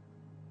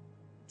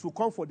to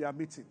come for their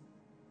meeting.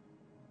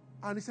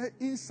 And he said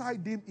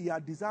inside him, he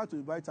had desired to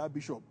invite our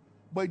bishop.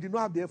 But he did not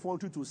have the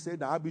effrontery to say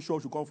that our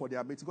bishop should come for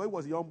their meeting.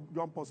 Because he was a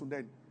young person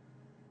then.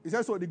 He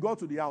said, so they got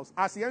to the house.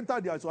 As he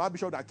entered there, so our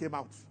bishop that came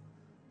out.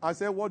 I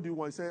said, what do you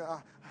want? He said,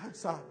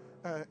 sir,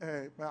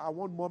 I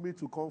want mommy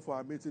to come for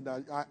a meeting.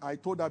 I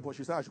told her, but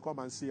she said I should come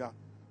and see her.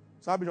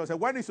 So our bishop said,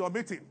 when is your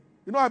meeting?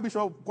 You know our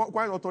bishop,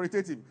 quite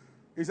authoritative.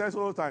 He says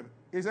all the time.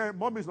 He said,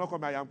 mommy is not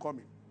coming, I am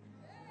coming.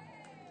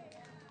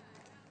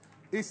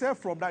 He said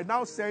from that,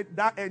 now said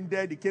that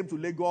ended, he came to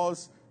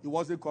Lagos, he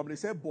wasn't coming. He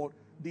said, but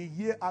the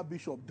year our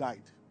bishop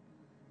died,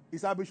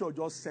 his bishop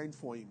just sent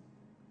for him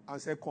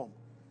and said, come.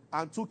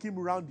 And took him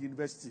around the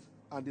university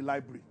and the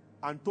library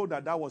and told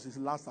that was his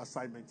last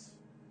assignment.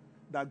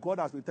 That God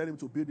has been telling him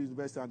to build the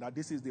university and that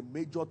this is the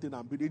major thing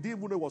I'm building. He didn't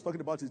even know he was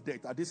talking about his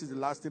death, that this is the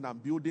last thing I'm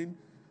building.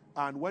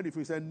 And when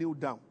he said, kneel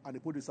down, and he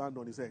put his hand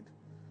on his head.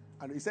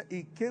 And he said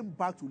he came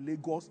back to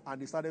Lagos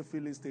and he started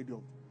filling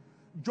stadium.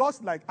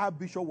 Just like our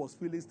bishop was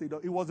filling stadium.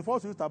 It was the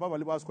first use Tababa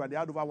Libre Square. They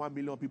had over 1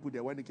 million people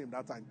there when he came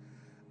that time.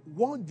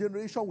 One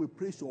generation will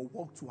praise your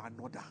work to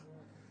another.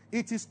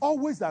 It is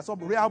always that some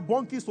real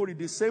bonky story,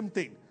 the same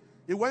thing.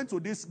 He went to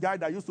this guy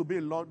that used to be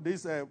in London,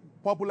 this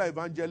popular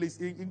evangelist,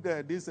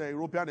 this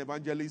European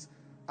evangelist,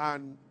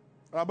 and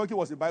Rabaki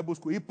was in Bible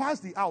school. He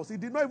passed the house. He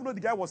did not even know the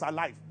guy was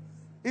alive.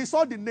 He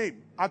saw the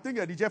name. I think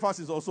the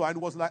Jeffersons also,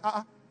 and was like,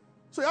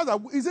 So he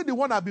asked, is it the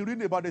one I've been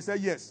reading about? They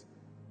said, yes.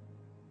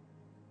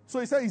 So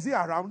he said, is he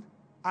around?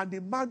 And the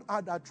man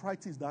had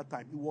arthritis that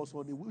time. He was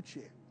on a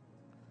wheelchair.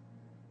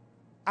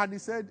 And he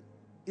said,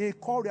 he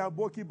called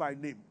Rabaki by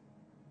name.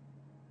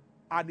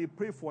 And he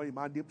prayed for him,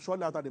 and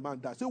shortly after the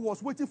man died. So he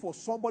was waiting for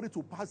somebody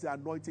to pass the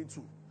anointing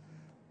to.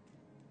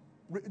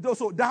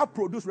 So that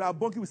produced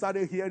Rabonki we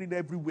started hearing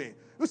everywhere.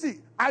 You see,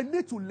 I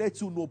need to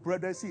let you know,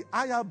 brother. See,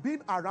 I have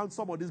been around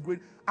some of these great.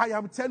 I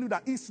am telling you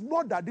that it's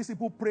not that these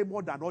people pray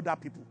more than other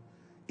people.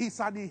 It's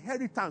an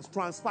inheritance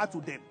transferred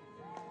to them.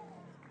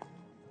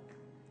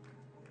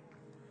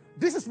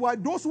 This is why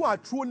those who are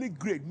truly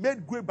great,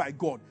 made great by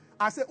God,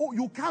 I say, oh,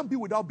 you can't be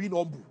without being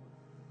humble.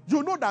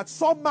 You know that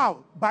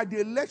somehow, by the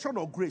election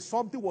of grace,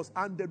 something was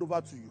handed over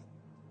to you.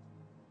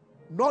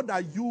 Not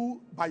that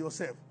you by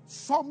yourself.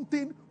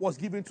 Something was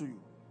given to you.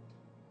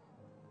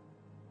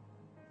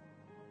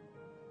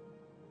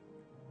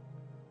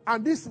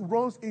 And this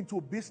runs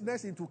into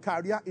business, into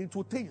career,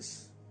 into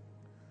things.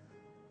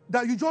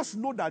 That you just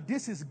know that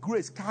this is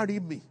grace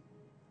carrying me.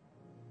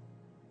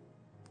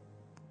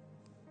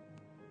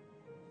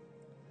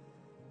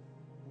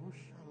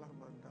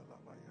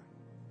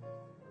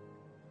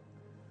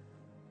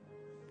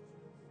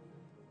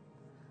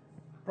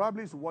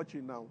 Probably is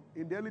watching now.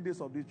 In the early days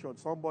of this church,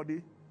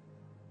 somebody,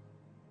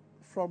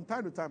 from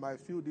time to time, I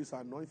feel this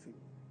anointing.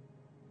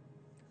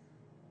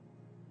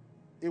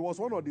 It was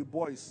one of the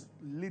boys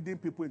leading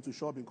people into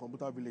shop in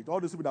Computer Village. All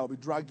those people that will be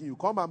dragging you.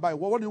 Come and buy.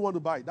 What do you want to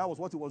buy? That was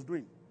what he was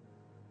doing.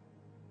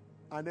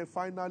 And then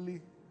finally,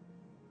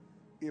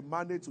 he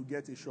managed to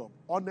get a shop.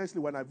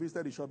 Honestly, when I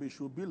visited the shop, it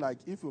should be like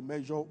if you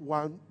measure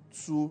 1,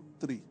 2,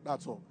 3.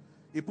 That's all.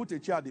 He put a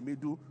chair in the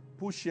middle,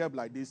 put shelf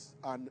like this,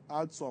 and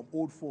had some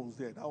old phones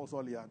there. That was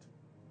all he had.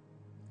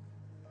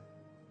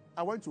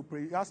 I went to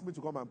pray. He asked me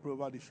to come and pray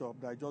over the shop.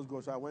 That I just go,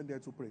 so I went there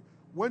to pray.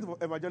 Went for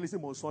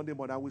evangelism on Sunday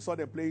morning, and we saw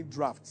them playing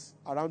drafts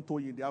around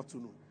Toyi in the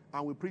afternoon.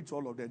 And we prayed to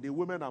all of them. The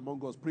women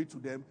among us prayed to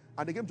them,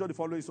 and they came to church the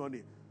following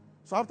Sunday.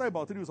 So after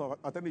about 3 weeks of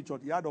attending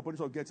church, he had the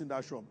opportunity of getting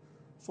that shop.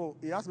 So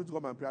he asked me to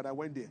come and pray, and I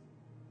went there,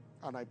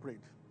 and I prayed.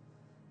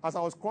 As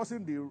I was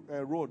crossing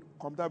the road,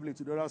 comfortably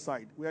to the other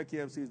side, where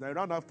KFC is, and he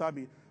ran after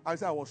me. I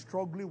said, I was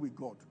struggling with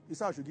God. He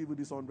said, I should give you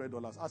this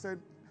 $100. I said,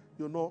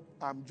 you know,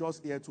 I'm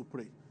just here to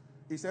pray.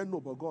 He said,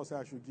 no, but God said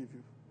I should give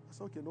you. I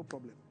said, okay, no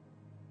problem.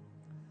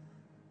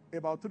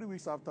 About 3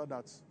 weeks after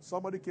that,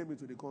 somebody came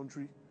into the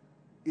country.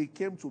 He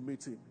came to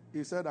meet him.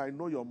 He said, I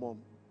know your mom.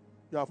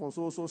 You are from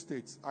so-so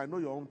states. I know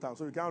your hometown,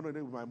 so you can't run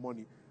it with my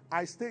money.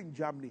 I stay in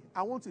Germany.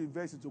 I want to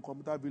invest into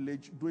Computer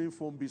Village doing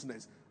phone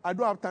business. I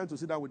don't have time to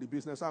sit down with the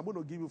business, so I'm going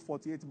to give you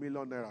 48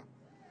 million naira.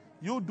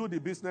 You do the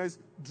business,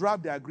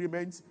 draft the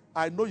agreement.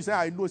 I know you say,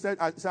 I know.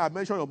 I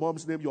mentioned your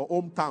mom's name, your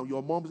hometown,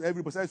 your mom's,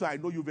 every person, so I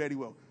know you very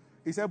well.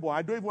 He said, but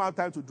I don't even have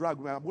time to drag.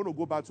 I'm going to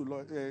go back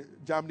to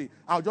Germany.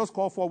 I'll just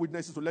call 4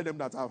 witnesses to let them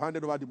that I've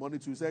handed over the money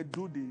to you. He said,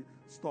 do the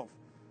stuff.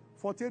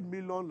 48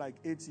 million like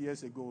 8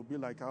 years ago will be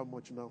like how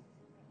much now?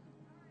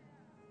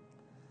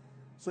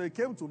 So he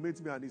came to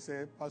meet me and he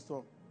said,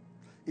 Pastor,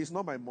 it's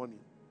not my money.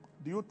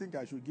 Do you think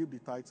I should give the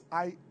tithes?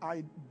 I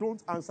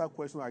don't answer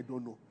questions I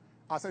don't know.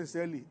 I said,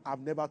 sincerely, I've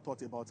never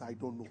thought about it. I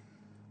don't know.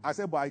 I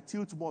said, but I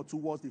tilt more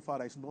towards the fact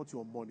that it's not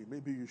your money.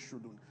 Maybe you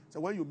shouldn't.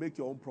 So when you make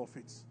your own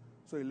profits.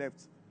 So he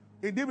left.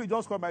 Indeed, he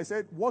just called me. I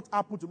said, what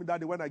happened to me that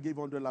day when I gave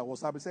 $100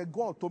 was happening? He said,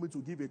 God told me to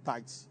give a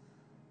tithes,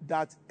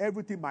 that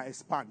everything might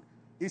expand.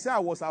 He said, I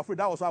was afraid.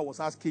 That was why I was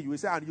asking you. He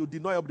said, and you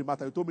did not help the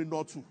matter. You told me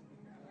not to.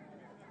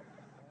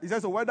 He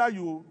said, so whether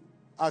you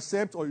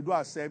accept or you don't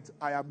accept,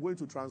 I am going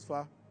to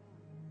transfer.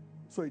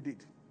 So he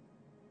did.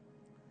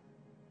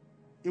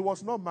 He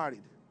was not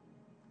married.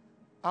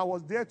 I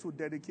was there to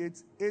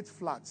dedicate 8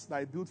 flats that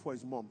I built for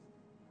his mom.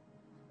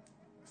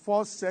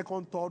 1st,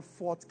 2nd, 3rd,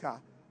 4th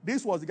car.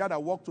 This was the guy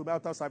that walked to me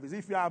after service.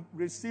 If you have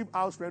received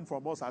house rent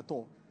from us at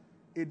all,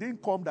 it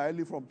didn't come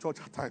directly from church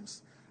at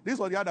times. This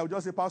was the guy that would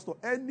just say, Pastor,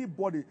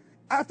 anybody,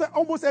 after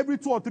almost every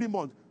 2 or 3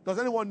 months, does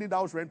anyone need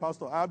house rent,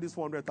 Pastor? I have this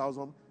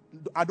 400,000.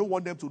 I don't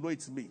want them to know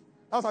it's me.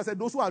 That's why I said,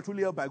 those who are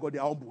truly helped by God, they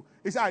are humble.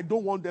 He said, I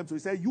don't want them to. He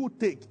said, you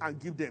take and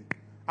give them.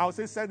 I will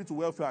say, send it to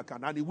welfare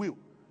account, and he will.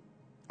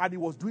 And he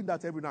was doing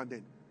that every now and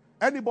then.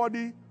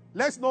 Anybody,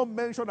 let's not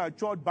mention a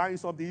church buying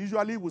something.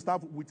 Usually we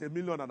start with $1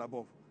 million and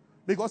above.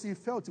 Because he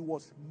felt he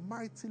was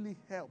mightily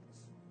helped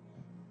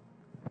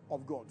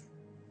of God.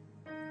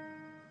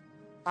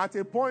 At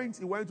a point,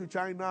 he went to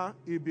China.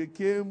 He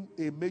became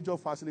a major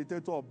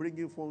facilitator of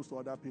bringing phones to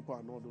other people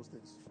and all those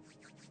things.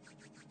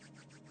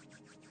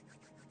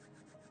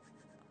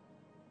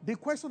 The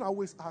question I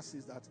always ask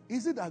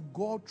is it that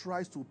God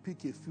tries to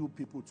pick a few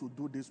people to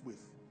do this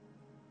with?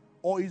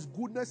 Or his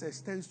goodness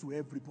extends to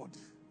everybody?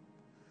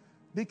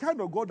 The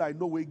kind of God I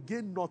know will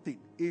gain nothing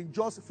in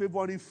just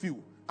favoring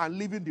few and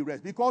leaving the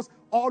rest, because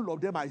all of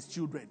them are his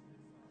children.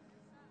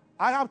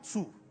 I have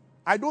 2.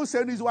 I don't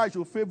say this why I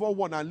should favor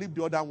one and leave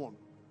the other one.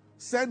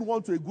 Send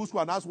one to a good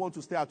school and ask one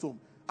to stay at home.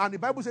 And the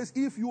Bible says,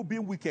 if you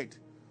being wicked,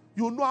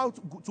 you know how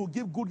to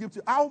give good gifts,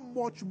 how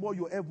much more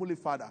your heavenly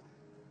Father.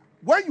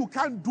 When you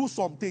can't do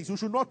some things, you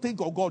should not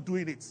think of God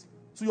doing it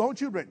to your own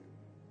children.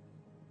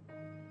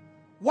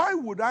 Why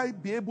would I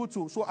be able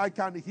to, so I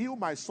can heal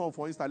my son,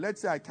 for instance,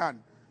 let's say I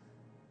can.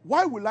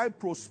 Why will I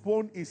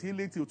postpone his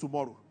healing till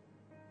tomorrow?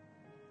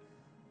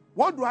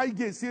 What do I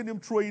gain seeing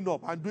him throwing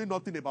up and doing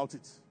nothing about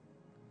it?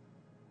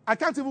 I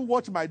can't even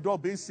watch my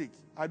dog being sick.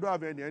 I don't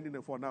have any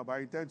ending for now, but I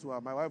intend to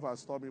have. My wife has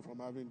stopped me from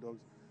having dogs.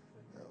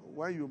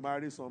 When you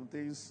marry some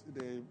things,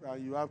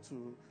 you have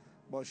to,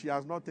 but she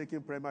has not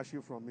taken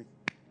premiership from me.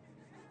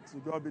 To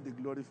God be the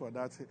glory for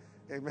that.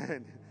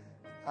 Amen.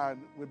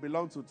 And we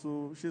belong to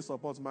two. She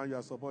supports Man U,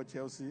 I support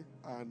Chelsea.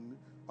 And,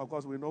 of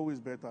course, we know who is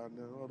better and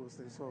all those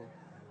things. So,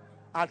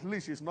 at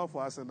least she's not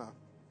for Arsenal.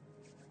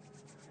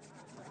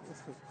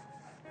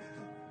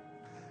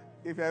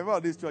 If you're ever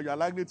on this church, you're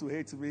likely to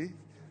hate me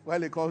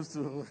when it comes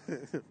to...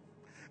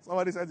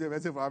 Somebody sent me a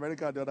message from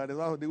America the other day.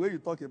 The way you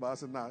talk about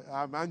Arsenal,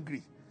 I'm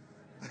angry.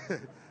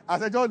 I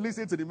said, just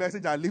listen to the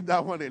message and leave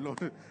that one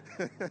alone.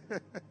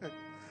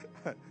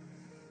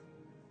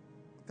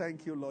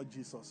 Thank you, Lord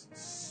Jesus.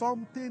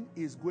 Something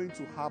is going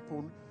to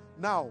happen.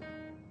 Now,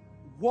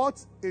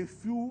 what a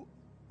few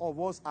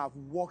of us have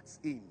walked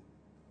in,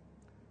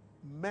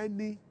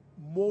 many,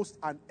 most,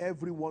 and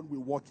everyone will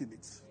walk in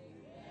it.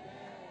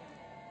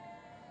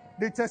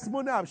 The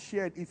testimony I've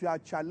shared, if you are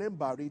challenged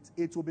by it,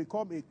 it will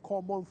become a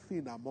common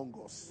thing among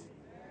us.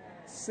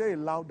 Say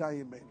louder,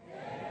 amen.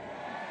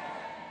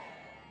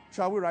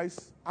 Shall we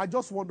rise? I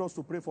just want us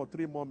to pray for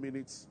 3 more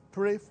minutes.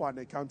 Pray for an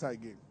encounter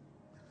again.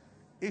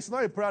 It's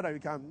not a prayer that you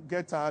can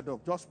get tired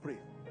of. Just pray.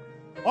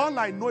 All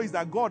I know is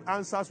that God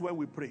answers when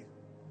we pray.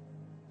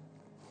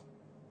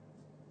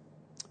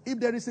 If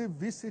there is a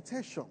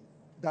visitation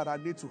that I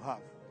need to have,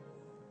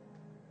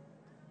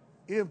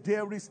 if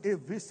there is a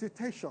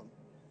visitation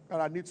that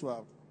I need to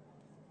have,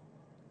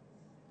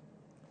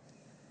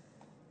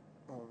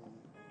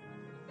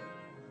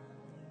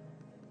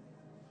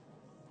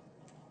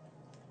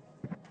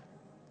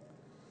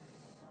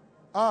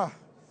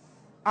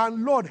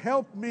 and Lord,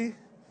 help me.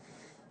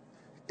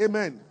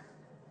 Amen.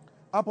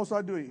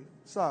 Apostle Dewey,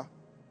 sir,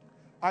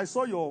 I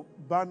saw your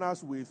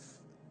banners with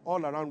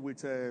all around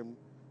with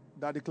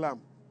Daddy Clam.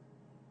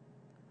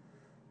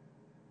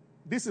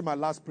 This is my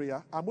last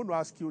prayer. I'm going to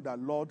ask you that,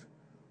 Lord,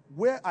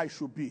 where I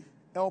should be,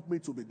 help me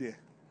to be there.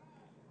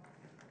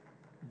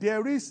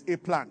 There is a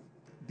plan.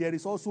 There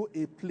is also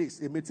a place,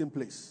 a meeting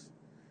place.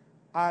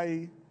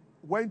 I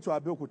went to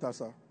Abeokuta,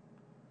 sir,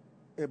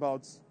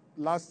 about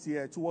last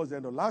year, towards the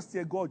end of last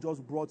year. God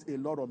just brought a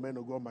lot of men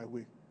of God my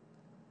way.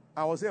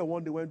 I was here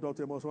one day when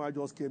Dr. Emosoma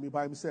just came in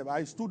by himself.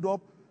 I stood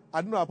up.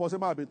 I didn't know Apostle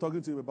had been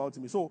talking to him about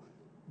me. So,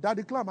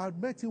 Daddy Clam, I had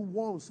met him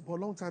once, but a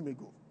long time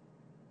ago.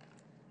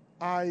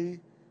 I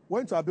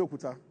went to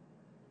Abeokuta.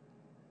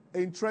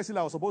 Interestingly,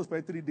 I was supposed to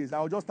spend 3 days. I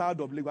was just tired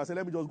of Lagos. I said,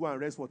 let me just go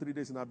and rest for 3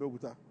 days in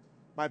Abeokuta.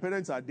 My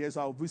parents are there, so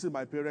I'll visit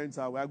my parents.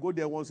 I go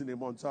there once in a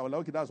month. So I was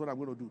like, okay, that's what I'm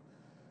going to do.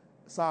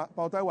 So,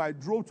 I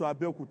drove to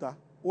Abeokuta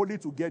only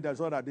to get there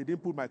so that they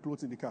didn't put my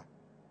clothes in the car.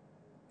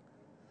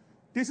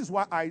 This is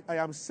why I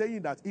am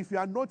saying that if you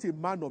are not a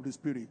man of the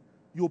Spirit,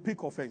 you'll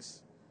pick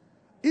offense.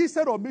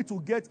 Instead of me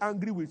to get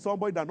angry with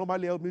somebody that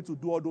normally helped me to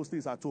do all those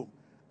things at home,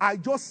 I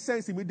just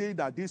sensed immediately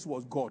that this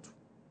was God.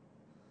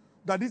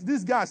 That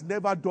this guy has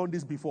never done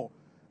this before.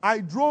 I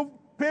drove,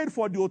 paid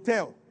for the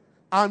hotel,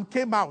 and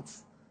came out,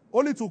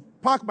 only to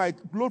pack my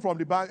clothes from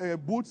the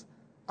boot,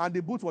 and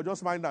the boot was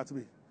just smiling at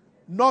me.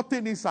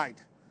 Nothing inside.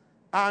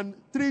 And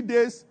 3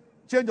 days,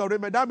 change of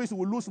raiment. That means we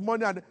will lose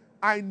money. And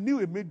I knew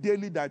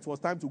immediately that it was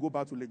time to go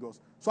back to Lagos.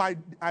 So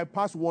I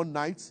passed one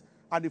night,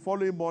 and the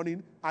following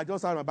morning, I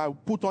just had my bag,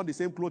 put on the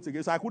same clothes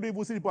again. So I couldn't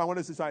even see the people I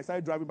wanted to see, so I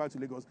started driving back to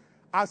Lagos.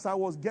 As I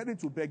was getting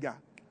to Bega,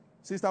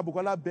 Sister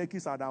Bukola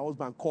Beckis and her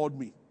husband called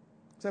me.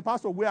 Said,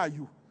 Pastor, where are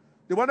you?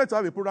 They wanted to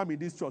have a program in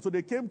this church. So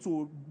they came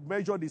to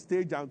measure the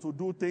stage and to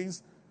do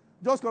things.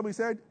 Just come, he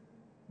said,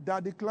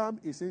 Daddy Clam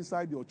is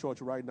inside your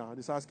church right now, and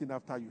he's asking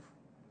after you.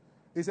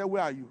 He said,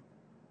 where are you?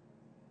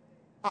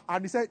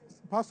 And he said,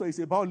 Pastor, it's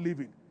about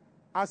leaving.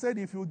 I said,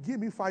 if you give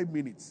me 5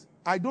 minutes,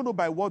 I don't know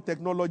by what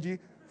technology,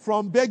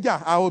 from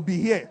Bega, I will be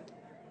here.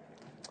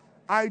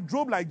 I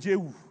drove like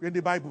Jehu in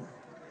the Bible,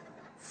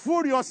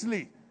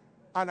 furiously.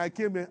 And I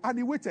came in, and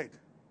he waited.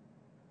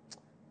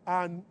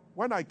 And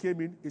when I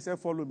came in, he said,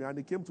 follow me. And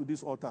he came to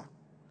this altar.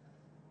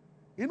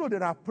 You know,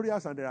 there are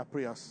prayers and there are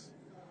prayers.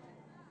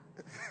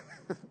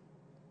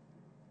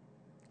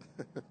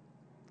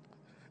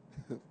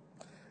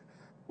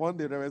 One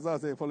day, the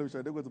result said, follow me.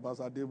 They go to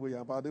Pastor Adeboye,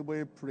 and Pastor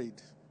Adeboye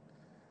prayed.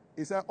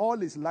 He said all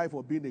his life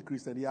of being a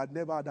Christian, he had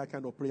never had that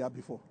kind of prayer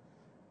before.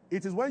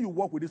 It is when you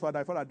walk with this father,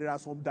 I feel that there are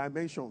some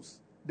dimensions.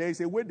 There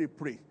is a way they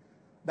pray.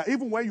 That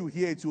even when you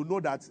hear it, you know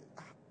that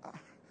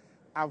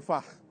I'm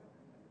far.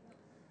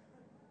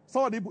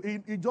 Somebody,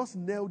 he just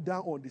knelt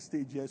down on the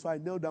stage here. So I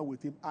knelt down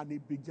with him and he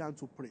began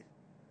to pray.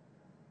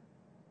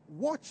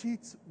 Watch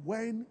it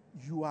when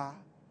you are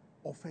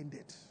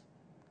offended.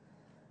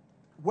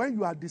 When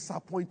you are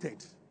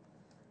disappointed.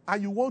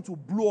 And you want to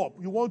blow up.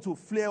 You want to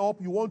flare up.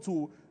 You want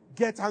to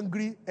get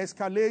angry,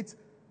 escalate.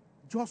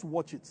 Just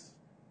watch it.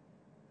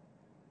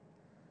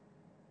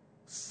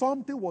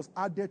 Something was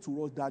added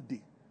to us that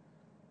day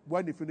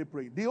when he finished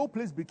praying. The whole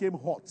place became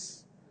hot.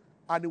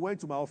 And he went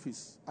to my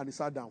office and he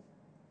sat down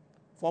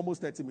for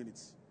almost 30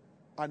 minutes.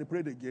 And he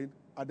prayed again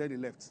and then he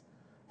left.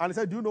 And he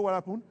said, do you know what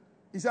happened?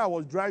 He said, I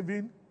was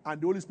driving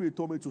and the Holy Spirit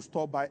told me to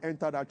stop by,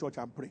 enter that church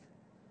and pray.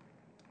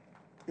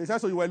 He said,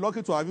 so you were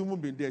lucky to have even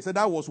been there. He said,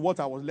 that was what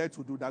I was led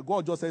to do. That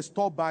God just said,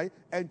 stop by,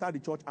 enter the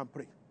church and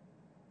pray.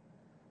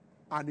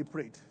 And he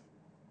prayed.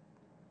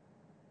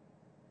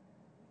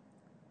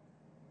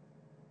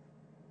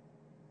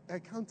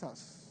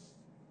 Encounters.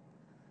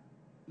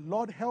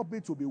 Lord, help me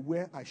to be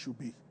where I should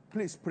be.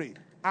 Please pray.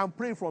 And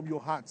pray from your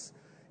hearts.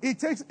 It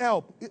takes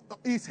help.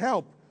 It's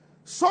help.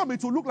 Some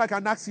it will look like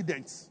an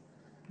accident.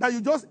 That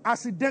you just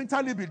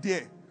accidentally be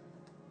there.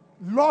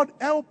 Lord,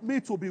 help me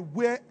to be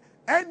where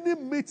any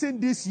meeting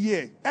this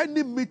year,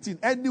 any meeting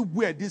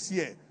anywhere this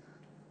year,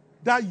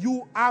 that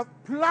you have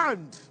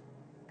planned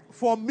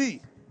for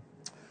me,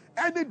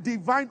 any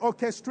divine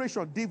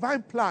orchestration,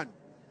 divine plan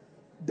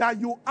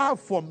that you have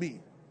for me,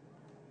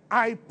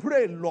 I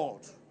pray,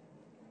 Lord,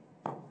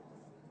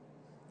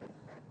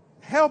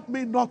 help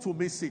me not to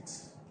miss it.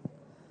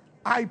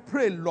 I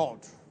pray, Lord,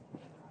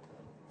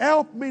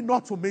 help me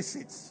not to miss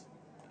it.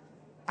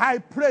 I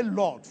pray,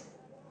 Lord.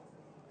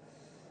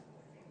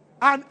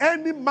 And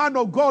any man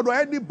of God or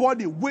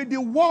anybody with the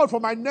word for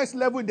my next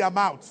level in their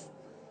mouth.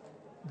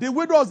 The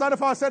widow of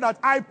Zarephath said that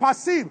I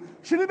perceive.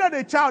 She needed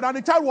a child and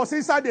the child was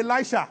inside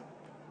Elisha.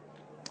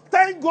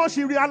 Thank God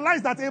she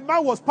realized that a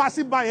man was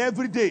passing by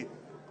every day.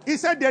 He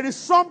said there is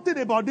something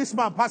about this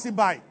man passing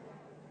by.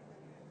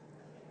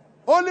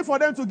 Only for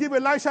them to give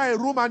Elisha a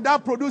room and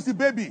that produce the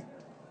baby.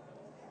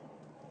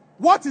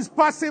 What is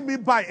passing me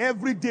by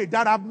every day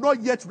that I have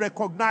not yet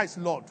recognized,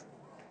 Lord?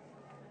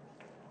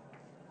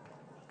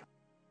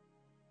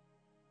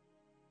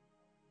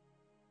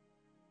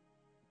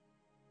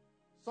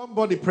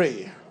 Somebody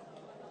pray.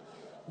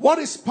 What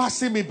is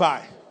passing me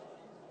by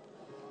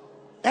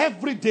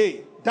every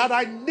day that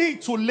I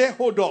need to lay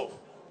hold of?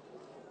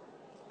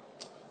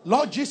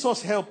 Lord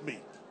Jesus, help me.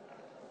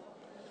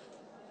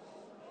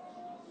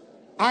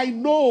 I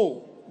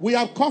know we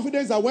have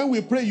confidence that when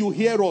we pray, you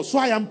hear us. So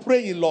I am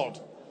praying, Lord.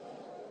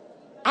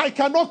 I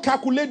cannot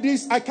calculate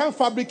this. I can't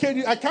fabricate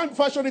it. I can't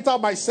fashion it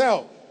out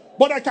myself.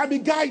 But I can be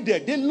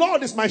guided. The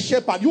Lord is my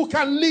shepherd. You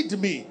can lead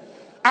me.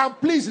 And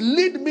please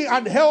lead me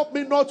and help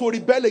me not to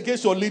rebel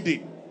against your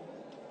leading.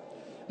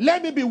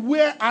 Let me be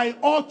where I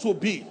ought to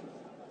be.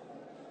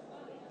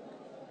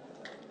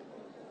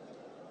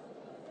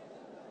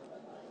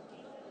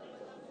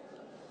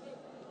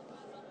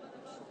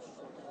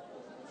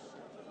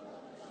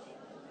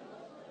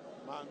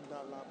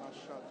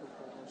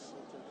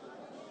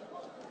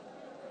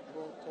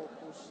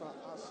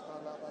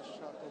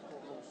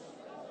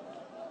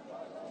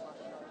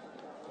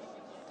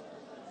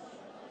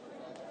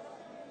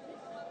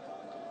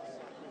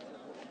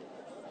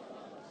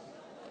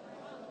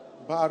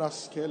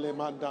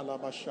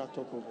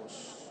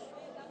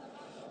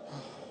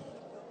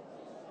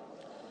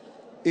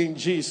 In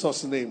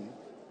Jesus' name.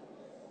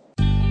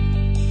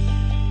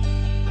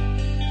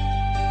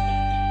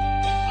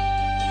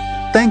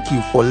 Thank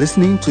you for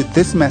listening to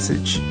this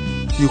message.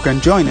 You can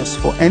join us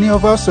for any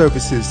of our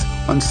services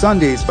on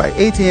Sundays by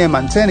 8 a.m.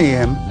 and 10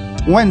 a.m.,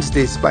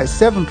 Wednesdays by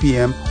 7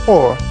 p.m.,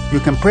 or you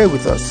can pray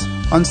with us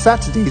on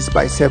Saturdays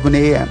by 7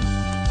 a.m.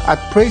 at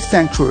Praise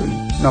Sanctuary,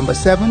 number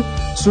 7,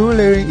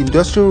 Surulere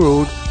Industrial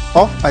Road,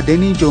 off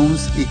Adeni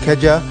Jones,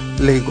 Ikeja,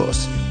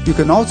 Lagos. You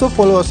can also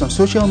follow us on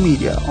social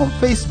media on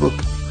Facebook,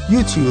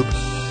 YouTube,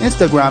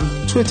 Instagram,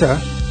 Twitter,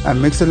 and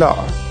Mixlr,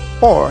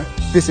 or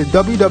visit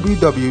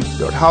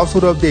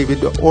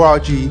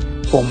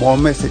www.householdofdavid.org for more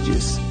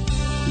messages.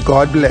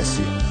 God bless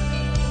you.